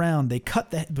still around.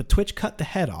 But Twitch cut the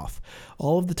head off.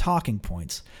 All of the talking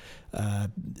points,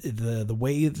 the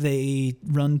way they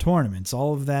run tournaments,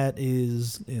 all of that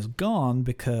is gone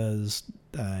because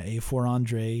A4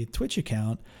 Andre Twitch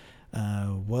account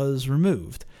was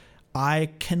removed. I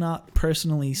cannot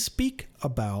personally speak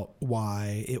about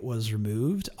why it was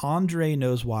removed. Andre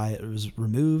knows why it was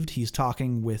removed. He's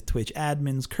talking with Twitch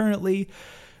admins currently,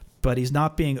 but he's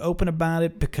not being open about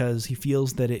it because he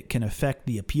feels that it can affect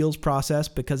the appeals process.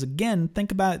 Because again, think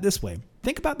about it this way.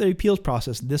 Think about the appeals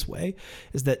process this way,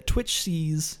 is that Twitch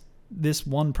sees this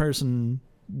one person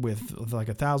with like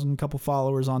 1,000 couple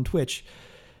followers on Twitch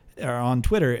or on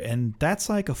Twitter, and that's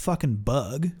like a fucking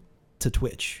bug to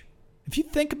Twitch. If you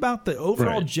think about the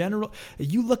overall general,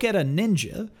 you look at a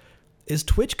ninja, is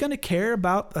Twitch going to care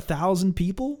about 1,000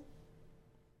 people?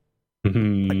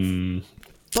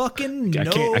 fucking I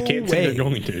can't say they're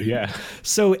going to. Yeah.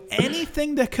 So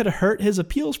anything that could hurt his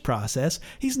appeals process,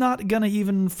 he's not gonna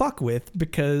even fuck with,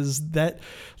 because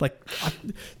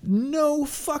no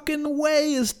fucking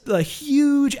way is a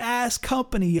huge ass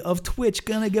company of Twitch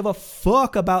gonna give a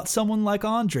fuck about someone like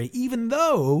Andre. Even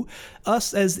though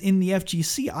us, as in the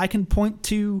FGC, I can point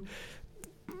to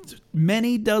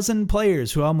many dozen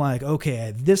players who I'm like,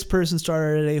 okay, this person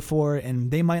started at A4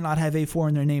 and they might not have A4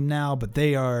 in their name now, but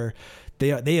they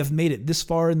have made it this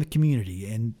far in the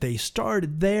community, and they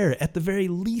started there. At the very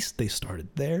least, they started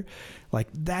there. Like,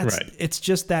 that's right. It's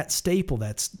just that staple.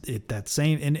 That's it. That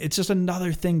same, and it's just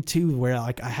another thing too, where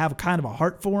like I have kind of a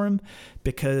heart for him,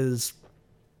 because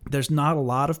there's not a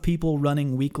lot of people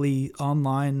running weekly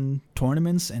online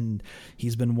tournaments, and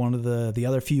he's been one of the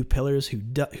other few pillars who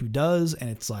does, and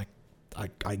it's like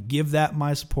I give that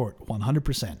my support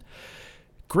 100%.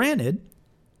 Granted,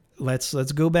 let's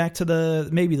go back to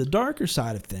maybe the darker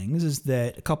side of things, is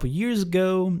that a couple years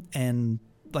ago, and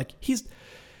like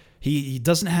he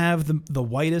doesn't have the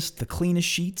whitest, the cleanest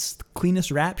sheets, the cleanest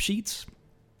rap sheets.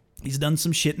 He's done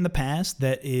some shit in the past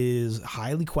that is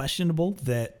highly questionable,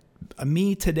 that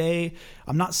me today,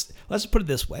 I'm not, let's put it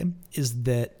this way, is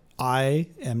that I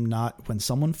am not, when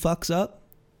someone fucks up,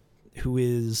 who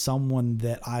is someone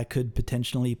that I could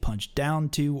potentially punch down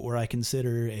to, or I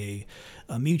consider a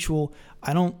mutual,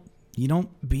 you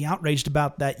don't be outraged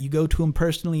about that. You go to him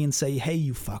personally and say, hey,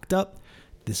 you fucked up.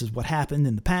 This is what happened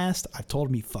in the past. I told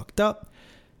him he fucked up.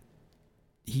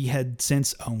 He had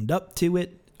since owned up to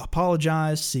it,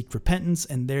 apologized, seek repentance,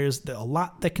 and there's a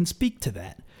lot that can speak to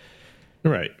that.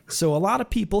 Right. So a lot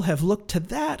of people have looked to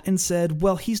that and said,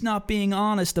 well, he's not being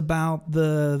honest about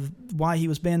why he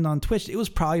was banned on Twitch. It was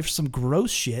probably for some gross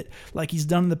shit like he's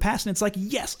done in the past. And it's like,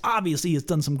 yes, obviously he's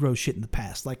done some gross shit in the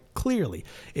past. Like, clearly.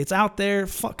 It's out there,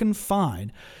 fucking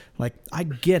fine. Like, I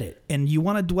get it. And you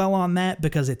want to dwell on that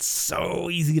because it's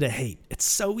so easy to hate. It's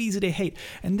so easy to hate.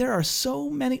 And there are so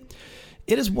many.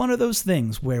 It is one of those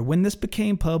things where when this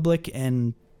became public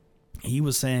and he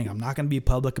was saying, I'm not going to be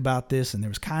public about this, and there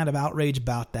was kind of outrage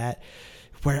about that,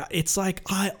 where it's like,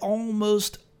 I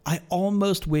almost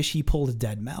wish he pulled a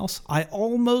dead mouse. I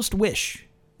almost wish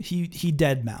he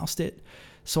dead moused it,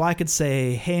 so I could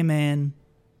say, hey man,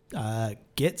 I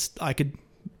could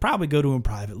probably go to him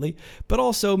privately, but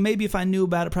also maybe if I knew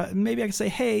about it, maybe I could say,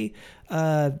 hey,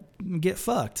 get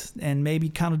fucked, and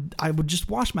maybe I would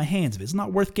just wash my hands of it. It's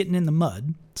not worth getting in the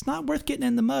mud. It's not worth getting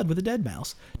in the mud with a dead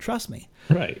mouse. Trust me.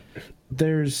 Right.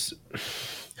 There's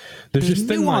just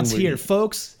nuance here,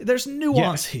 folks. There's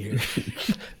nuance here.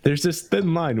 There's this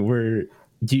thin line where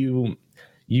you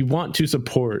want to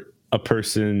support a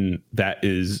person that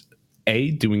is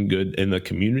A, doing good in the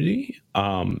community,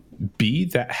 B,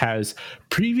 that has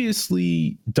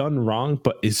previously done wrong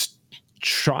but is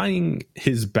trying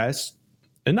his best,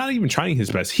 and not even trying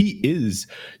his best. He is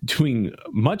doing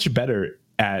much better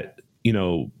at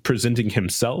presenting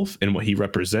himself and what he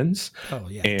represents. Oh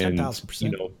yeah, and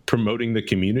 10,000%. Promoting the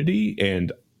community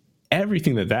and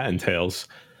everything that entails.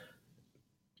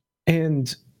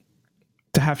 And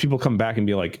to have people come back and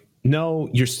be like, no,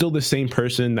 you're still the same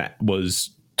person that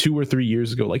was 2 or 3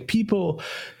 years ago. Like, people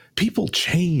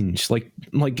change. Like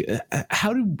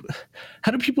how do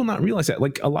people not realize that?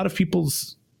 Like, a lot of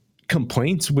people's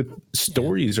complaints with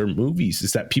stories or movies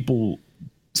is that people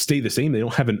stay the same. They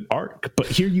don't have an arc. But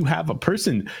here you have a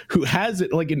person who has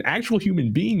it, like an actual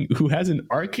human being who has an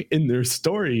arc in their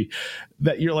story,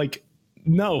 that you're like,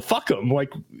 no, fuck him.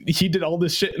 Like, he did all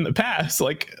this shit in the past.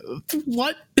 Like,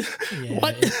 what? Yeah,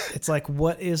 what? It's like,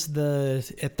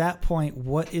 at that point,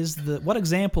 what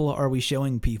example are we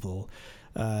showing people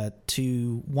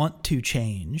to want to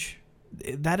change?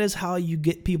 That is how you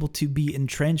get people to be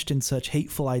entrenched in such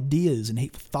hateful ideas and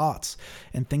hateful thoughts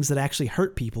and things that actually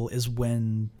hurt people, is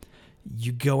when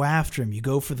you go after them. You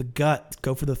go for the gut,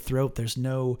 go for the throat. There's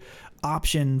no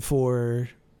option for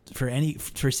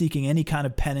seeking any kind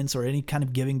of penance or any kind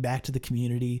of giving back to the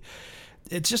community.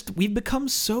 It's just, we've become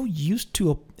so used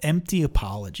to empty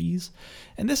apologies,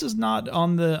 and this is not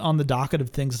on the docket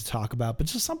of things to talk about, but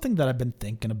just something that I've been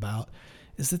thinking about,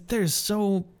 is that there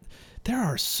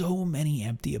are so many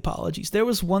empty apologies. There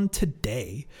was one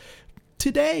today,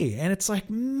 and it's like,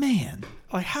 man,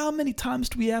 like, how many times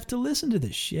do we have to listen to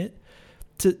this shit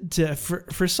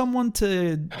for someone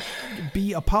to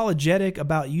be apologetic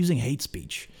about using hate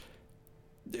speech?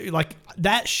 Like,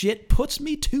 that shit puts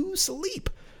me to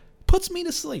sleep.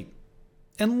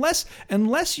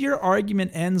 Unless your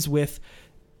argument ends with,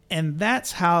 and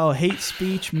that's how hate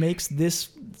speech makes this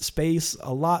space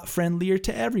a lot friendlier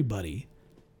to everybody.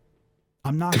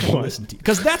 I'm not going to listen to you.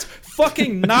 Because that's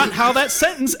fucking not how that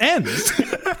sentence ends.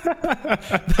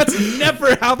 That's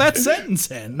never how that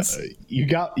sentence ends. You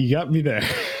got me there.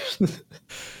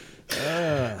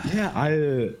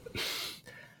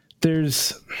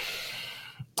 There's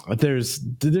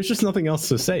just nothing else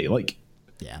to say. Like,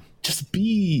 just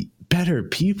be better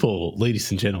people,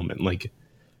 ladies and gentlemen. Like,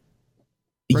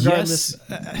 regardless,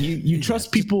 yes, you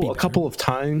trust people a couple of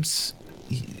times,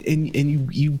 and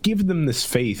you give them this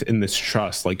faith and this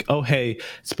trust. Like, oh, hey,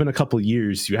 it's been a couple of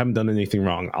years, you haven't done anything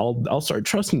wrong, I'll start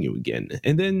trusting you again.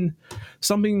 And then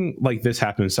something like this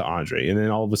happens to Andre, and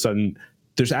then all of a sudden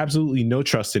there's absolutely no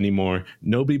trust anymore.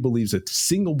 Nobody believes a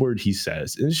single word he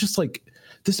says. And it's just like,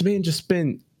 this man just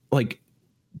spent like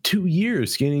 2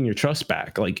 years gaining your trust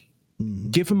back. Like,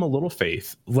 give him a little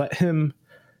faith. Let him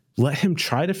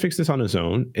try to fix this on his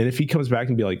own. And if he comes back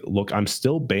and be like, look, I'm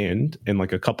still banned in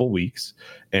like a couple weeks,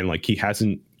 and like he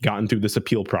hasn't gotten through this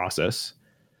appeal process,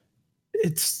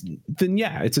 it's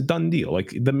a done deal.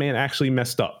 Like, the man actually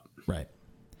messed up. Right.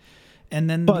 And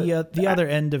then the other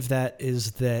end of that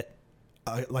is that,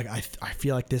 I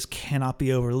feel like this cannot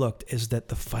be overlooked, is that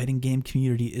the fighting game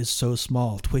community is so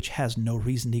small. Twitch has no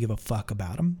reason to give a fuck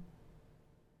about them.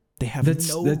 They have no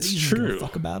reason to give a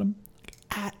fuck about them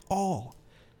at all.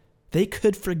 They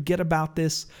could forget about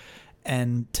this,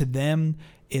 and to them,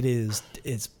 it is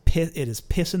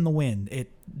piss in the wind.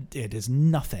 It is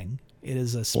nothing. It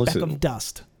is a speck of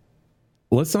dust.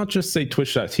 Let's not just say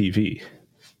Twitch.tv.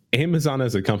 Amazon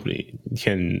as a company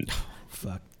can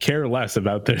care less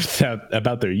about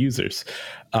their users.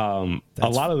 A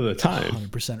lot of the time,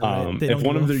 100% right. If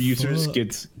one of their users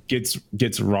gets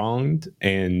wronged,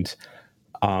 and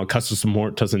customer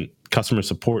support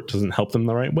doesn't help them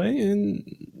the right way,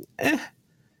 and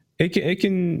it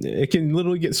can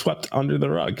literally get swept under the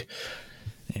rug.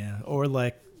 Yeah, or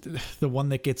like the one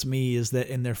that gets me is that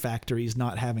in their factories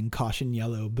not having caution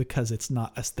yellow because it's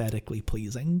not aesthetically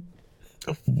pleasing.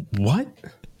 What?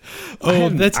 Oh,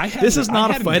 this is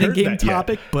not a fighting game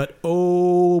topic, but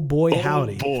oh boy,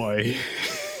 howdy. Oh boy.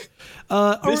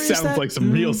 This sounds like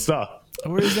some real stuff.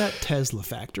 Or is that Tesla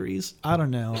factories? I don't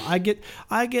know. I get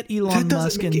Elon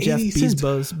Musk and Jeff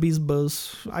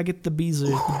Bezos. I get the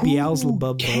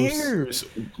Beelzebub. Who cares?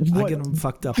 I get them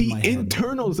fucked up in my head. The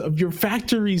internals of your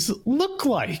factories look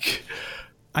like.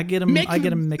 I get them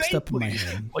mixed up in my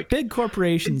head. Like, big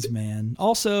corporations, man.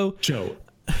 Also, Joe,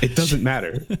 it doesn't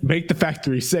matter. Make the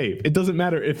factory safe. It doesn't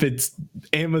matter if it's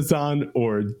Amazon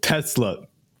or Tesla.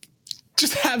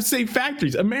 Just have safe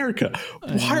factories. America,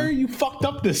 why are you fucked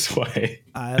up this way?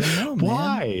 I don't know, man.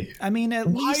 Why? I mean,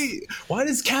 why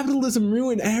does capitalism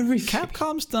ruin everything?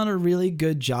 Capcom's done a really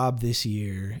good job this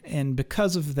year, and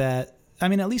because of that, I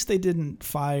mean, at least they didn't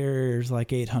fire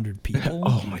like 800 people.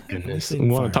 Oh my goodness! We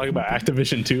want to talk about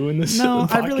Activision too in this? No,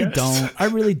 podcast? I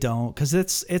really don't, because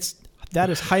that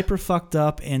is hyper fucked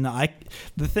up, and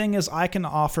the thing is, I can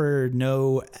offer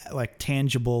no like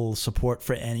tangible support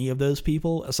for any of those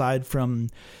people aside from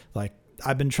like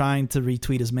I've been trying to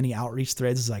retweet as many outreach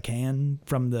threads as I can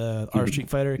from our Street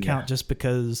Fighter account, just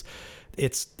because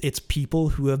it's people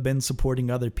who have been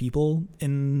supporting other people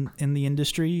in the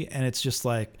industry, and it's just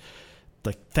like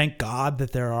thank God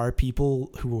that there are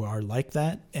people who are like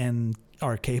that and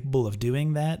are capable of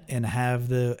doing that and have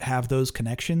those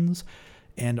connections,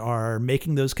 and are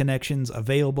making those connections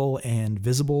available and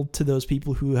visible to those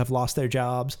people who have lost their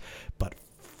jobs. But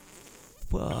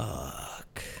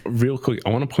fuck. Real quick, I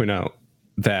want to point out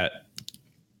that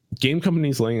game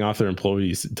companies laying off their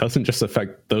employees doesn't just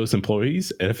affect those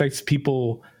employees. It affects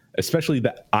people, especially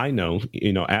that I know,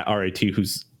 at RIT,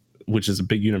 which is a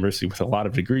big university with a lot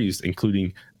of degrees,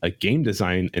 including a game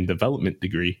design and development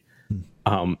degree.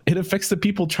 It affects the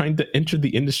people trying to enter the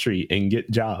industry and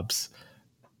get jobs,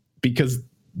 because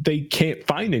they can't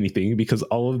find anything, because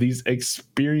all of these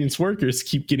experienced workers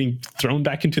keep getting thrown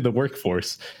back into the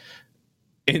workforce.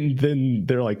 And then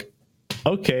they're like,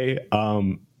 okay,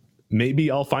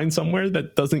 maybe I'll find somewhere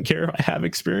that doesn't care I have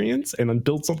experience and then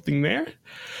build something there.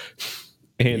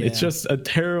 And it's just a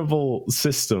terrible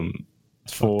system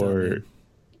for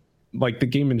like the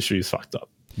game industry is fucked up.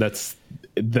 That's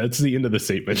the end of the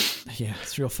statement. Yeah,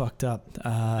 it's real fucked up.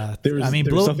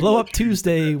 Blow Up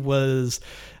Tuesday was,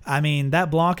 that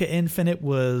Blanca Infinite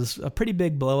was a pretty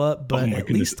big blow up, but at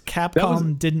least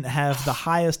Capcom didn't have the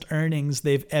highest earnings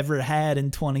they've ever had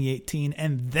in 2018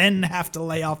 and then have to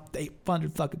lay off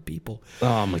 800 fucking people.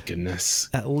 Oh my goodness.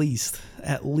 At least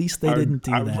they didn't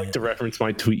do that. I would like to reference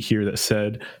my tweet here that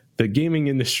said the gaming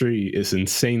industry is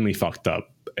insanely fucked up,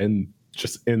 and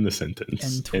just end the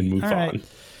sentence and move on.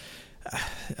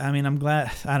 I'm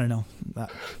glad. I don't know.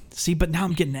 See, but now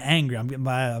I'm getting angry. I'm getting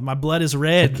my blood is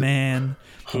red, man.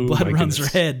 My blood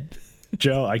runs red.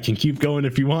 Joe, I can keep going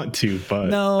if you want to, but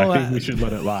no, I think we should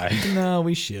let it lie. No,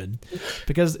 we should,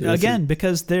 because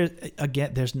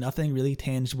there's nothing really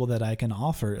tangible that I can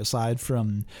offer aside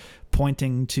from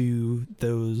pointing to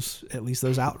those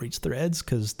outreach threads,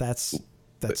 because that's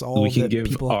all that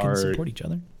people can support each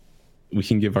other. We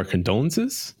can give our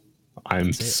condolences.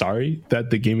 I'm sorry that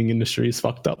the gaming industry is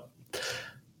fucked up,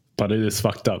 but it is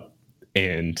fucked up,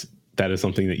 and that is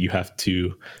something that you have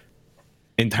to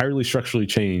entirely structurally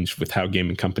change with how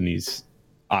gaming companies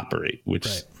operate, which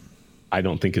I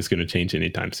don't think is going to change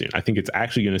anytime soon. I think it's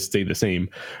actually going to stay the same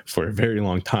for a very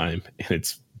long time, and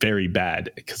it's very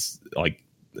bad because, like,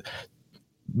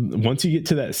 once you get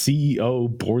to that CEO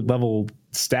board level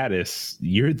status,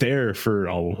 you're there for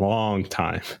a long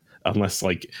time, unless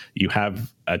like you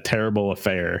have a terrible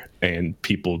affair and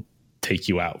people take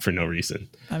you out for no reason.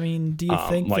 I mean, do you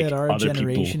think that our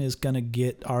generation is going to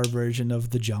get our version of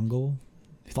the jungle?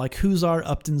 Like, who's our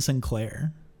Upton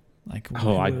Sinclair? Like,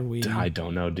 I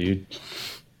don't know, dude.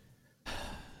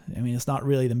 I mean, it's not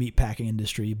really the meat packing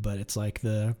industry, but it's like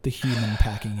the human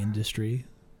packing industry.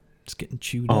 It's getting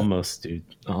chewed almost, up. Dude.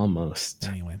 Almost.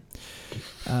 Anyway.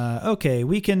 Okay,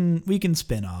 we can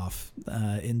spin off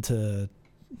into...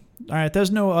 All right,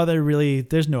 there's no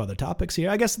other topics here.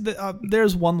 I guess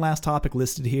there's one last topic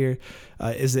listed here,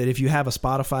 is that if you have a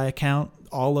Spotify account,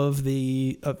 all of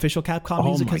the official Capcom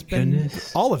music has been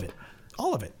all of it.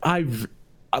 I've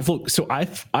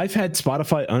had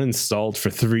Spotify uninstalled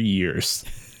for 3 years.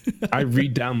 I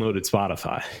re-downloaded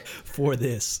Spotify for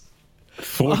this.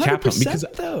 For Capcom, because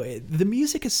though the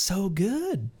music is so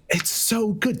good. It's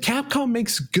so good. Capcom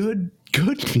makes good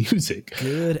music,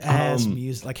 good ass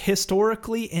music, like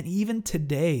historically and even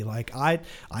today. Like I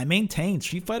maintain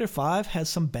Street Fighter V has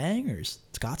some bangers.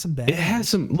 It's got some bangers. It has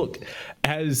some. Look,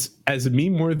 as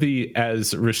meme worthy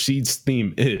as Rashid's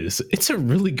theme is, it's a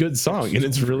really good song and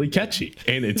it's really catchy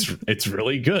and it's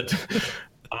really good.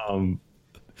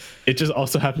 It just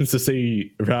also happens to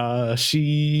say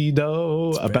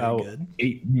Rashido about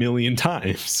 8 million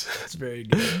times. It's very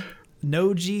good.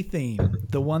 No G theme,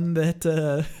 the one that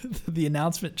the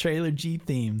announcement trailer G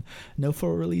theme. No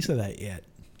full release of that yet,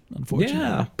 unfortunately.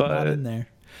 Yeah, but not in there.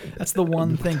 That's the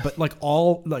one thing. But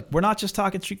we're not just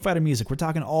talking Street Fighter music. We're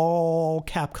talking all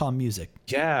Capcom music.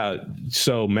 Yeah.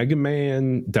 So Mega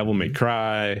Man, Devil May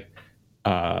Cry.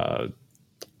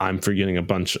 I'm forgetting a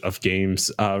bunch of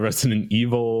games. Resident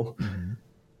Evil. Mm-hmm.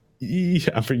 Yeah,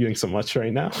 I'm forgetting so much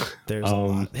right now. There's a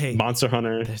lot. Hey, Monster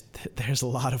Hunter. There's a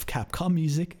lot of Capcom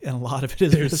music, and a lot of it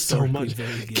is there's so much.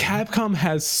 Capcom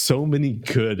has so many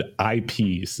good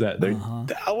IPs that they're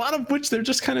a lot of which they're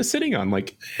just kind of sitting on.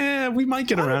 Like, we might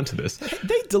get around to this.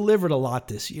 They delivered a lot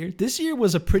this year. This year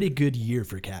was a pretty good year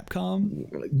for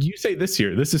Capcom. You say this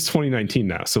year. This is 2019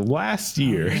 now. So last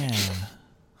year.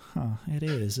 It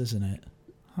is, isn't it?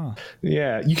 Huh.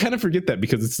 Yeah, you kind of forget that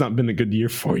because it's not been a good year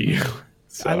for you.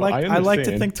 So I like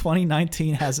to think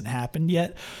 2019 hasn't happened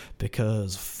yet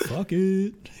because fuck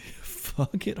it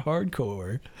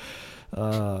hardcore.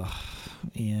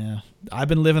 Yeah, I've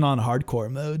been living on hardcore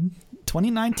mode.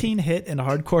 2019 hit and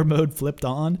hardcore mode flipped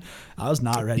on. I was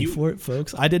not ready for it,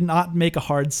 folks. I did not make a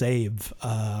hard save.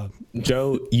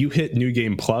 Joe, you hit New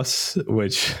Game Plus,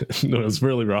 which was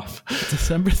really rough.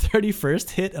 December 31st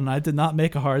hit and I did not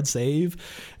make a hard save.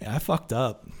 I fucked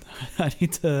up. I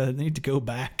need to go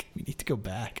back. We need to go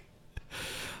back.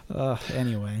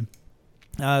 Anyway,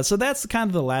 so that's kind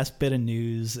of the last bit of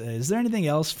news. Is there anything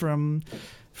else from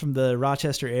the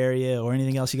Rochester area or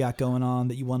anything else you got going on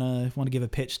that you want to give a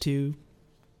pitch to?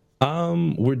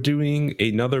 We're doing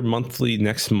another monthly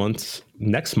next month,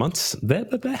 March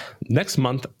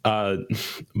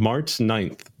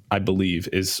 9th, I believe,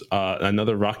 is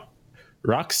another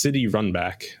Rock City run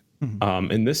back.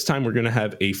 Mm-hmm. And this time we're going to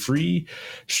have a free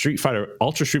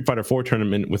Ultra Street Fighter 4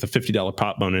 tournament with a $50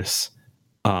 pop bonus.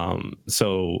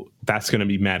 So that's going to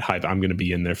be mad hype. I'm going to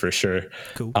be in there for sure.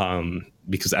 Cool.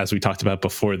 Because as we talked about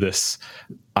before this,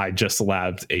 I just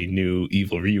labbed a new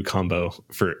Evil Ryu combo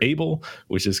for Abel,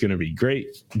 which is going to be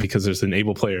great because there's an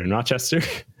Abel player in Rochester.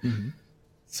 Mm-hmm.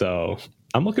 So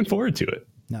I'm looking forward to it.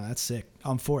 No, that's sick.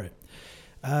 I'm for it.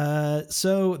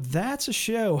 So that's a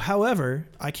show. However,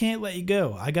 I can't let you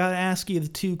go. I got to ask you the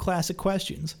two classic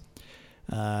questions.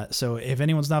 So if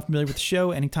anyone's not familiar with the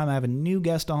show, anytime I have a new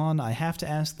guest on, I have to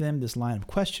ask them this line of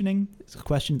questioning. It's a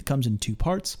question that comes in two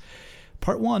parts.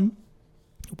 Part one,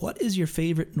 what is your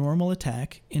favorite normal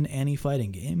attack in any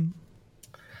fighting game?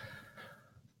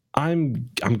 I'm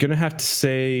going to have to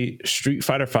say Street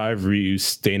Fighter V Ryu's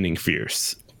Standing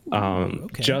Fierce.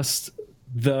 Okay. Just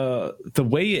the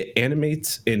way it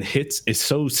animates and hits is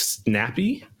so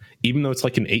snappy, even though it's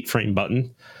like an 8-frame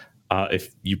button.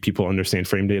 If you people understand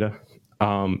frame data,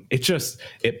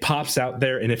 it pops out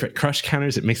there, and if it crush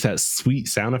counters, it makes that sweet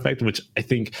sound effect, which I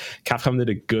think Capcom did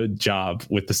a good job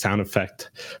with the sound effect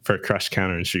for a crush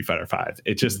counter in Street Fighter V.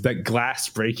 It just, that glass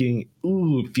breaking,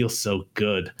 ooh, it feels so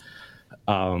good.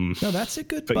 No, that's a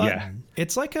good button. Yeah,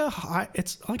 it's like an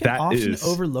often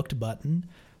overlooked button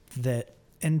that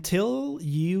until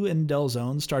you and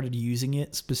Delzone started using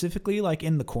it specifically, like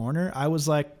in the corner, I was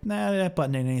like, nah, that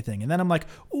button ain't anything. And then I'm like,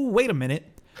 ooh, wait a minute.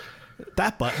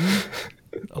 That button,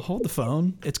 hold the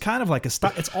phone. It's kind of like a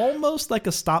stop. It's almost like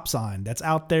a stop sign that's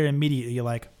out there immediately. You're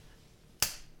like,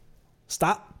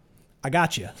 stop. I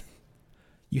got you.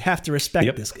 You have to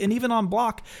respect this. And even on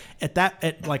block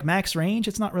at like max range,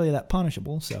 it's not really that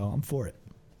punishable. So I'm for it.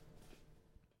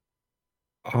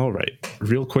 All right.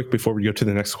 Real quick before we go to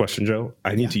the next question, Joe,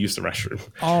 I need to use the restroom.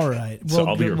 All right.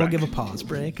 We'll give a pause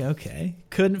break. Okay.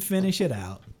 Couldn't finish it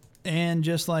out. And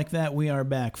just like that, we are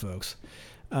back, folks.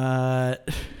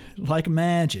 Like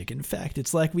magic. In fact,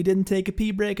 it's like we didn't take a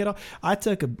pee break at all. I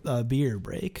took a beer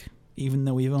break, even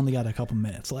though we've only got a couple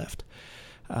minutes left.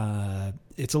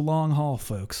 It's a long haul,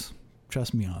 folks.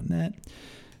 Trust me on that.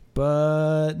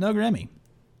 But no Grammy.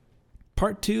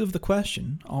 Part 2 of the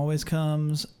question always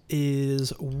comes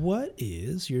is, what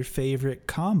is your favorite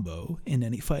combo in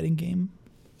any fighting game?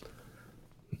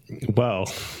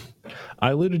 Well,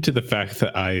 I alluded to the fact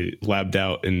that I labbed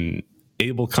out an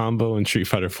Abel combo in Street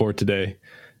Fighter 4 today,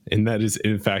 and that is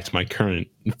in fact my current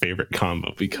favorite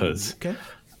combo because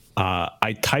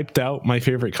I typed out my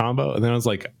favorite combo and then I was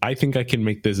like, I think I can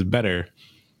make this better,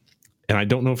 and I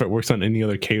don't know if it works on any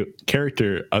other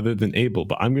character other than Abel,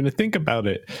 but I'm going to think about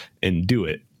it and do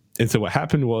it. And so what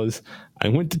happened was I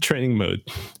went to training mode,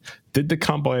 did the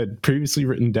combo I had previously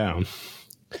written down,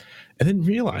 and then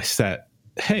realized that,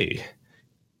 hey,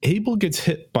 Abel gets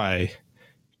hit by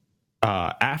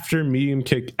after medium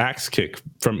kick, axe kick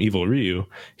from Evil Ryu,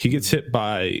 he gets hit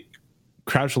by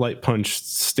crouch light punch,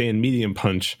 stand medium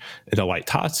punch into light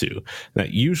Tatsu.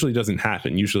 That usually doesn't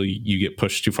happen. Usually you get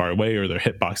pushed too far away or their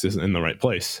hitbox isn't in the right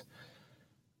place.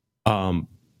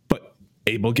 But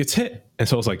Abel gets hit. And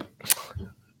so I was like,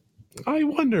 I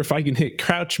wonder if I can hit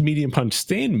crouch medium punch,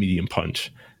 stand medium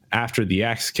punch after the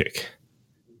axe kick.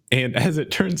 And as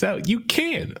it turns out, you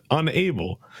can on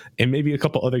Abel and maybe a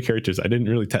couple other characters. I didn't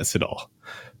really test it all.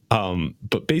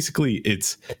 But basically,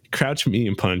 it's crouch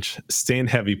medium punch, stand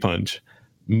heavy punch,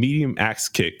 medium axe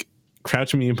kick,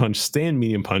 crouch medium punch, stand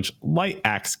medium punch, light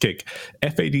axe kick,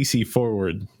 FADC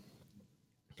forward,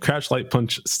 crouch light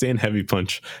punch, stand heavy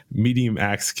punch, medium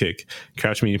axe kick,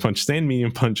 crouch medium punch, stand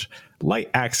medium punch, light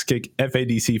axe kick,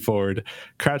 FADC forward,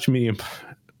 crouch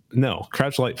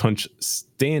light punch,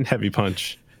 stand heavy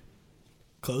punch.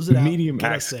 Close it out. Medium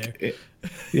axe.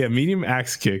 Yeah, medium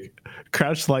axe kick,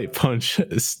 crouch light punch,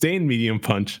 stand medium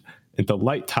punch into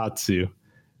light Tatsu,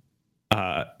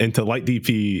 into light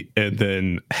DP, and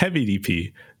then heavy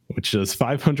DP, which does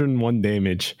 501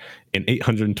 damage and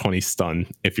 820 stun,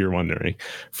 if you're wondering,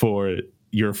 for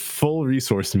your full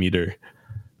resource meter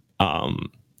on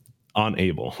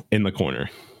Abel in the corner.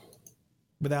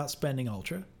 Without spending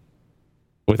Ultra?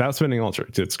 Without spending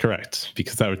Ultra, that's correct,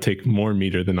 because that would take more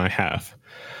meter than I have.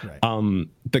 Right.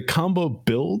 The combo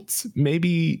builds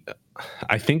maybe,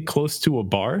 I think, close to a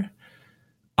bar.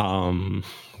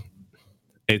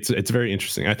 It's very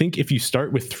interesting. I think if you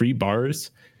start with 3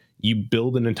 bars, you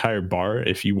build an entire bar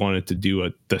if you wanted to do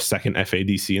the second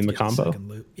FADC in the combo. The second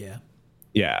loop, yeah.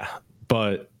 Yeah,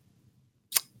 but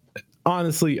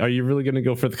honestly, are you really going to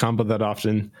go for the combo that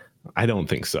often? I don't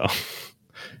think so.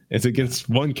 It's against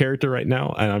one character right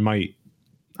now, and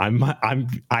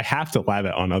I have to lab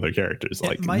it on other characters.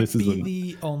 It might be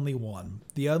the only one.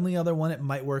 The only other one it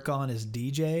might work on is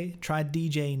DJ. Try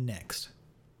DJ next,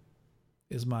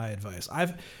 is my advice.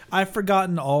 I've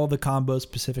forgotten all the combo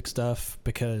specific stuff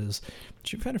because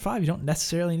Street Fighter 5, you don't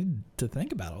necessarily need to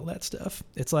think about all that stuff.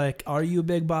 It's like, are you a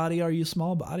big body? Are you a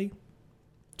small body?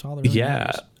 That's all that really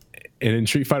matters. And in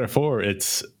Street Fighter 4,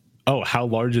 it's, how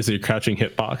large is your crouching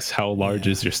hitbox? How large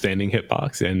is your standing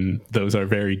hitbox? And those are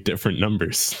very different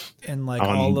numbers. And like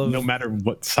no matter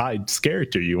what side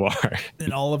character you are.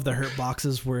 And all of the hurt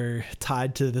boxes were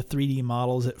tied to the 3D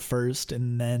models at first,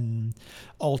 and then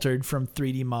altered from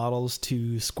 3D models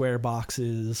to square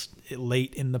boxes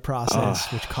late in the process,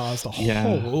 which caused a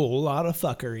whole lot of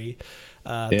fuckery.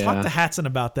 Talk to Hatson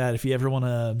about that if you ever want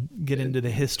to get into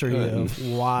the history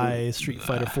of why Street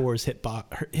Fighter 4's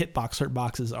hurt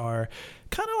boxes are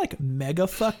kind of like mega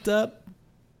fucked up.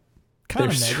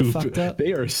 Fucked up.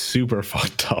 They are super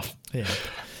fucked up. Yeah.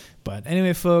 But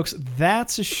anyway, folks,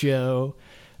 that's a show.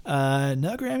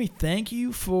 No, Grammy, thank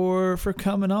you for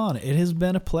coming on. It has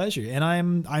been a pleasure, and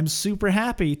I'm super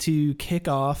happy to kick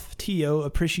off TO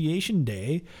Appreciation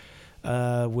Day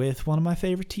with one of my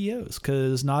favorite TOs,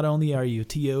 because not only are you a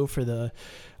TO for the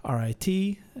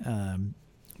RIT,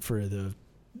 for the...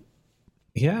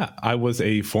 Yeah, I was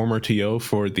a former TO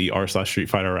for the r/Street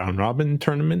Fighter Round Robin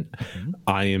tournament. Mm-hmm.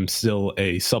 I am still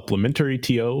a supplementary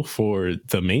TO for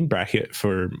the main bracket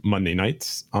for Monday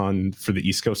nights for the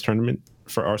East Coast tournament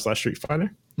for r/Street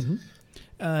Fighter. Mm-hmm.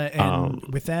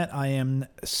 And with that, I am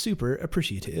super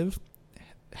appreciative.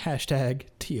 Hashtag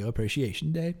TO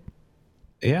Appreciation Day.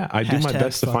 Yeah, I do my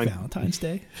best to find Valentine's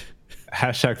Day.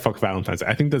 Hashtag fuck Valentine's.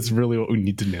 I think that's really what we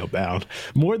need to nail down.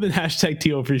 More than hashtag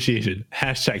TO appreciation.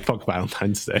 Hashtag fuck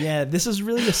Valentine's Day. Yeah, this is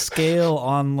really a scale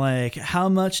on like how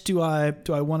much do I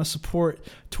want to support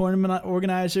tournament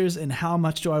organizers and how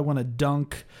much do I want to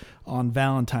dunk on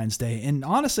Valentine's Day. And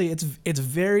honestly, it's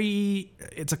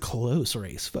a close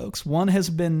race, folks. One has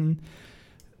been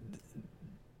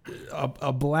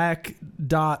a black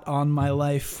dot on my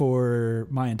life for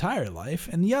my entire life,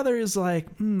 and the other is like,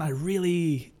 I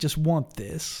really just want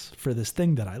this for this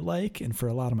thing that I like, and for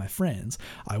a lot of my friends,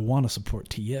 I want to support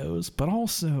TOs, but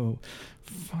also,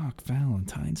 fuck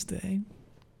Valentine's Day.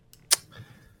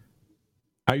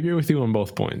 I agree with you on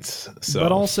both points.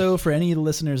 But also, for any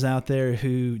listeners out there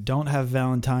who don't have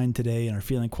Valentine today and are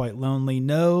feeling quite lonely,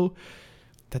 know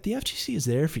that the FGC is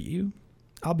there for you.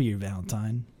 I'll be your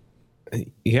Valentine.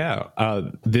 Yeah,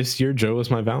 this year Joe is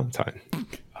my Valentine.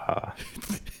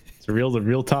 It's the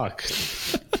real talk.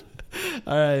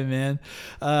 All right, man.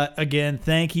 Again,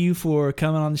 thank you for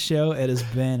coming on the show. It has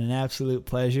been an absolute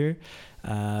pleasure.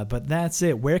 But that's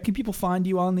it. Where can people find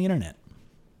you on the internet?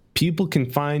 People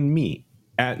can find me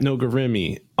at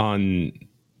Nogarimi on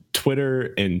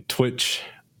Twitter and Twitch,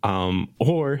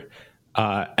 or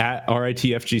at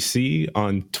RITFGC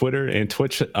on Twitter and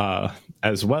Twitch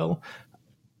as well.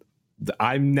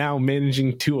 I'm now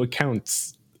managing 2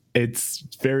 accounts. It's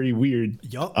very weird.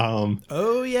 Yup.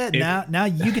 Oh yeah. Now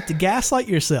you get to gaslight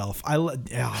yourself. Oh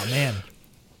man,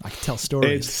 I can tell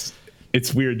stories.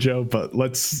 It's weird, Joe, but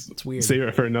let's save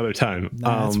it for another time.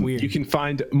 It's weird. You can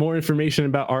find more information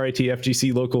about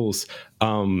RITFGC locals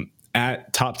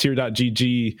at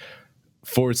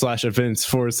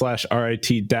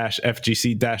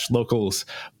toptier.gg/events/RIT-FGC-locals,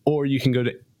 or you can go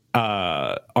to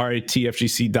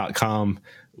RITFGC.com,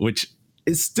 which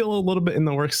is still a little bit in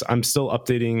the works. I'm still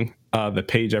updating the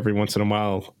page every once in a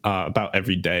while, about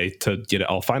every day, to get it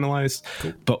all finalized.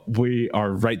 Cool. But we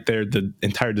are right there. The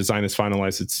entire design is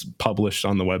finalized. It's published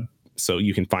on the web, so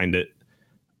you can find it.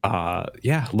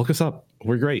 Yeah, look us up.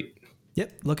 We're great.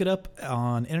 Yep, look it up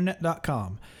on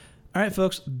internet.com. All right,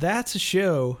 folks, that's a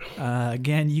show.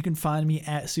 Again, you can find me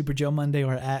at Super Joe Monday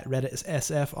or at Reddit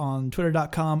SF on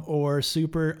Twitter.com, or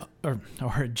Joe_Monday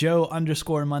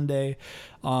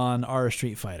on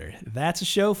r/Street Fighter. That's a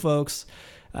show, folks.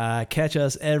 Catch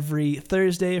us every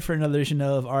Thursday for another edition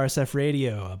of RSF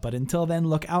Radio. But until then,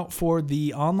 look out for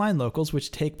the online locals,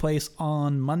 which take place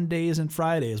on Mondays and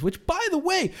Fridays. Which, by the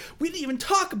way, we didn't even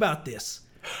talk about this.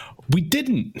 We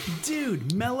didn't.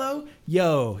 Dude, Mello.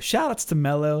 Yo, shout outs to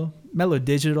Mello. Mello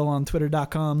Digital on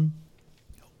Twitter.com.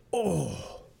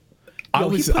 Oh.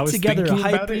 He put together a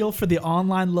hype reel for the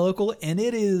online local, and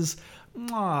it is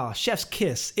chef's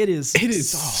kiss. It is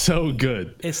so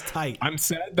good. It's tight. I'm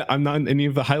sad that I'm not in any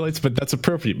of the highlights, but that's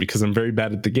appropriate because I'm very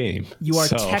bad at the game. You are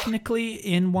technically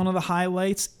in one of the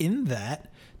highlights in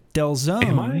that Delzone.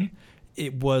 Am I?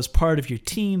 It was part of your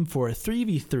team for a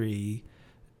 3v3,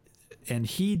 and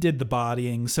he did the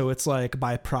bodying, so it's like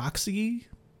by proxy.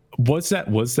 Was that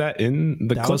in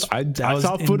the clip? I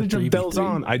saw footage of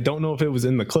Delzone. I don't know if it was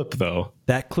in the clip, though.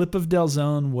 That clip of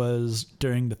Delzone was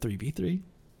during the 3v3.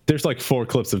 There's like 4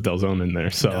 clips of Delzone in there,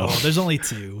 so no, there's only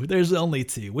 2.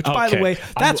 Which, by the way,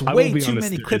 that's way too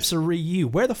many clips of Ryu.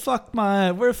 Where the fuck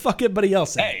everybody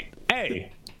else at?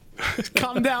 Hey,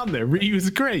 calm down there. Ryu's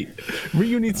great.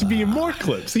 Ryu needs to be in more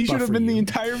clips. He should have been the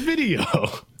entire video.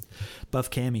 Buff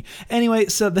Cammy. Anyway,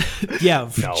 so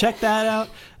check that out.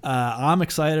 I'm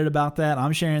excited about that.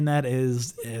 I'm sharing that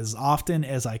as often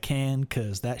as I can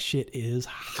because that shit is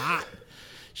hot.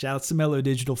 Shout out to Mello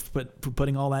Digital for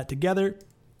putting all that together.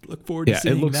 Look forward to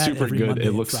seeing that. It looks super good. Monday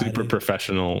it looks super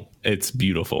professional. It's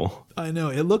beautiful. I know.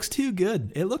 It looks too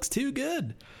good.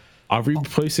 Are we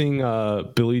replacing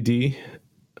Billy D?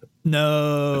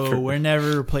 No, we're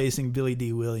never replacing Billy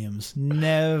D. Williams.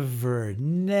 Never.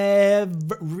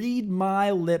 Read my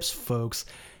lips, folks.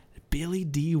 Billy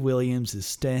D. Williams is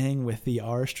staying with the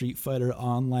r/Street Fighter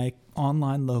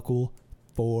online local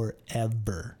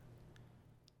forever.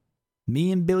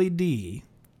 Me and Billy D.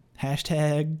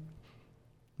 Hashtag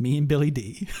me and Billy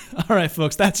D. All right,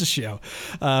 folks, that's a show.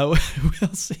 We'll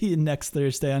see you next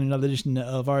Thursday on another edition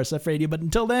of RSF Radio. But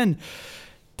until then,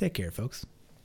 take care, folks.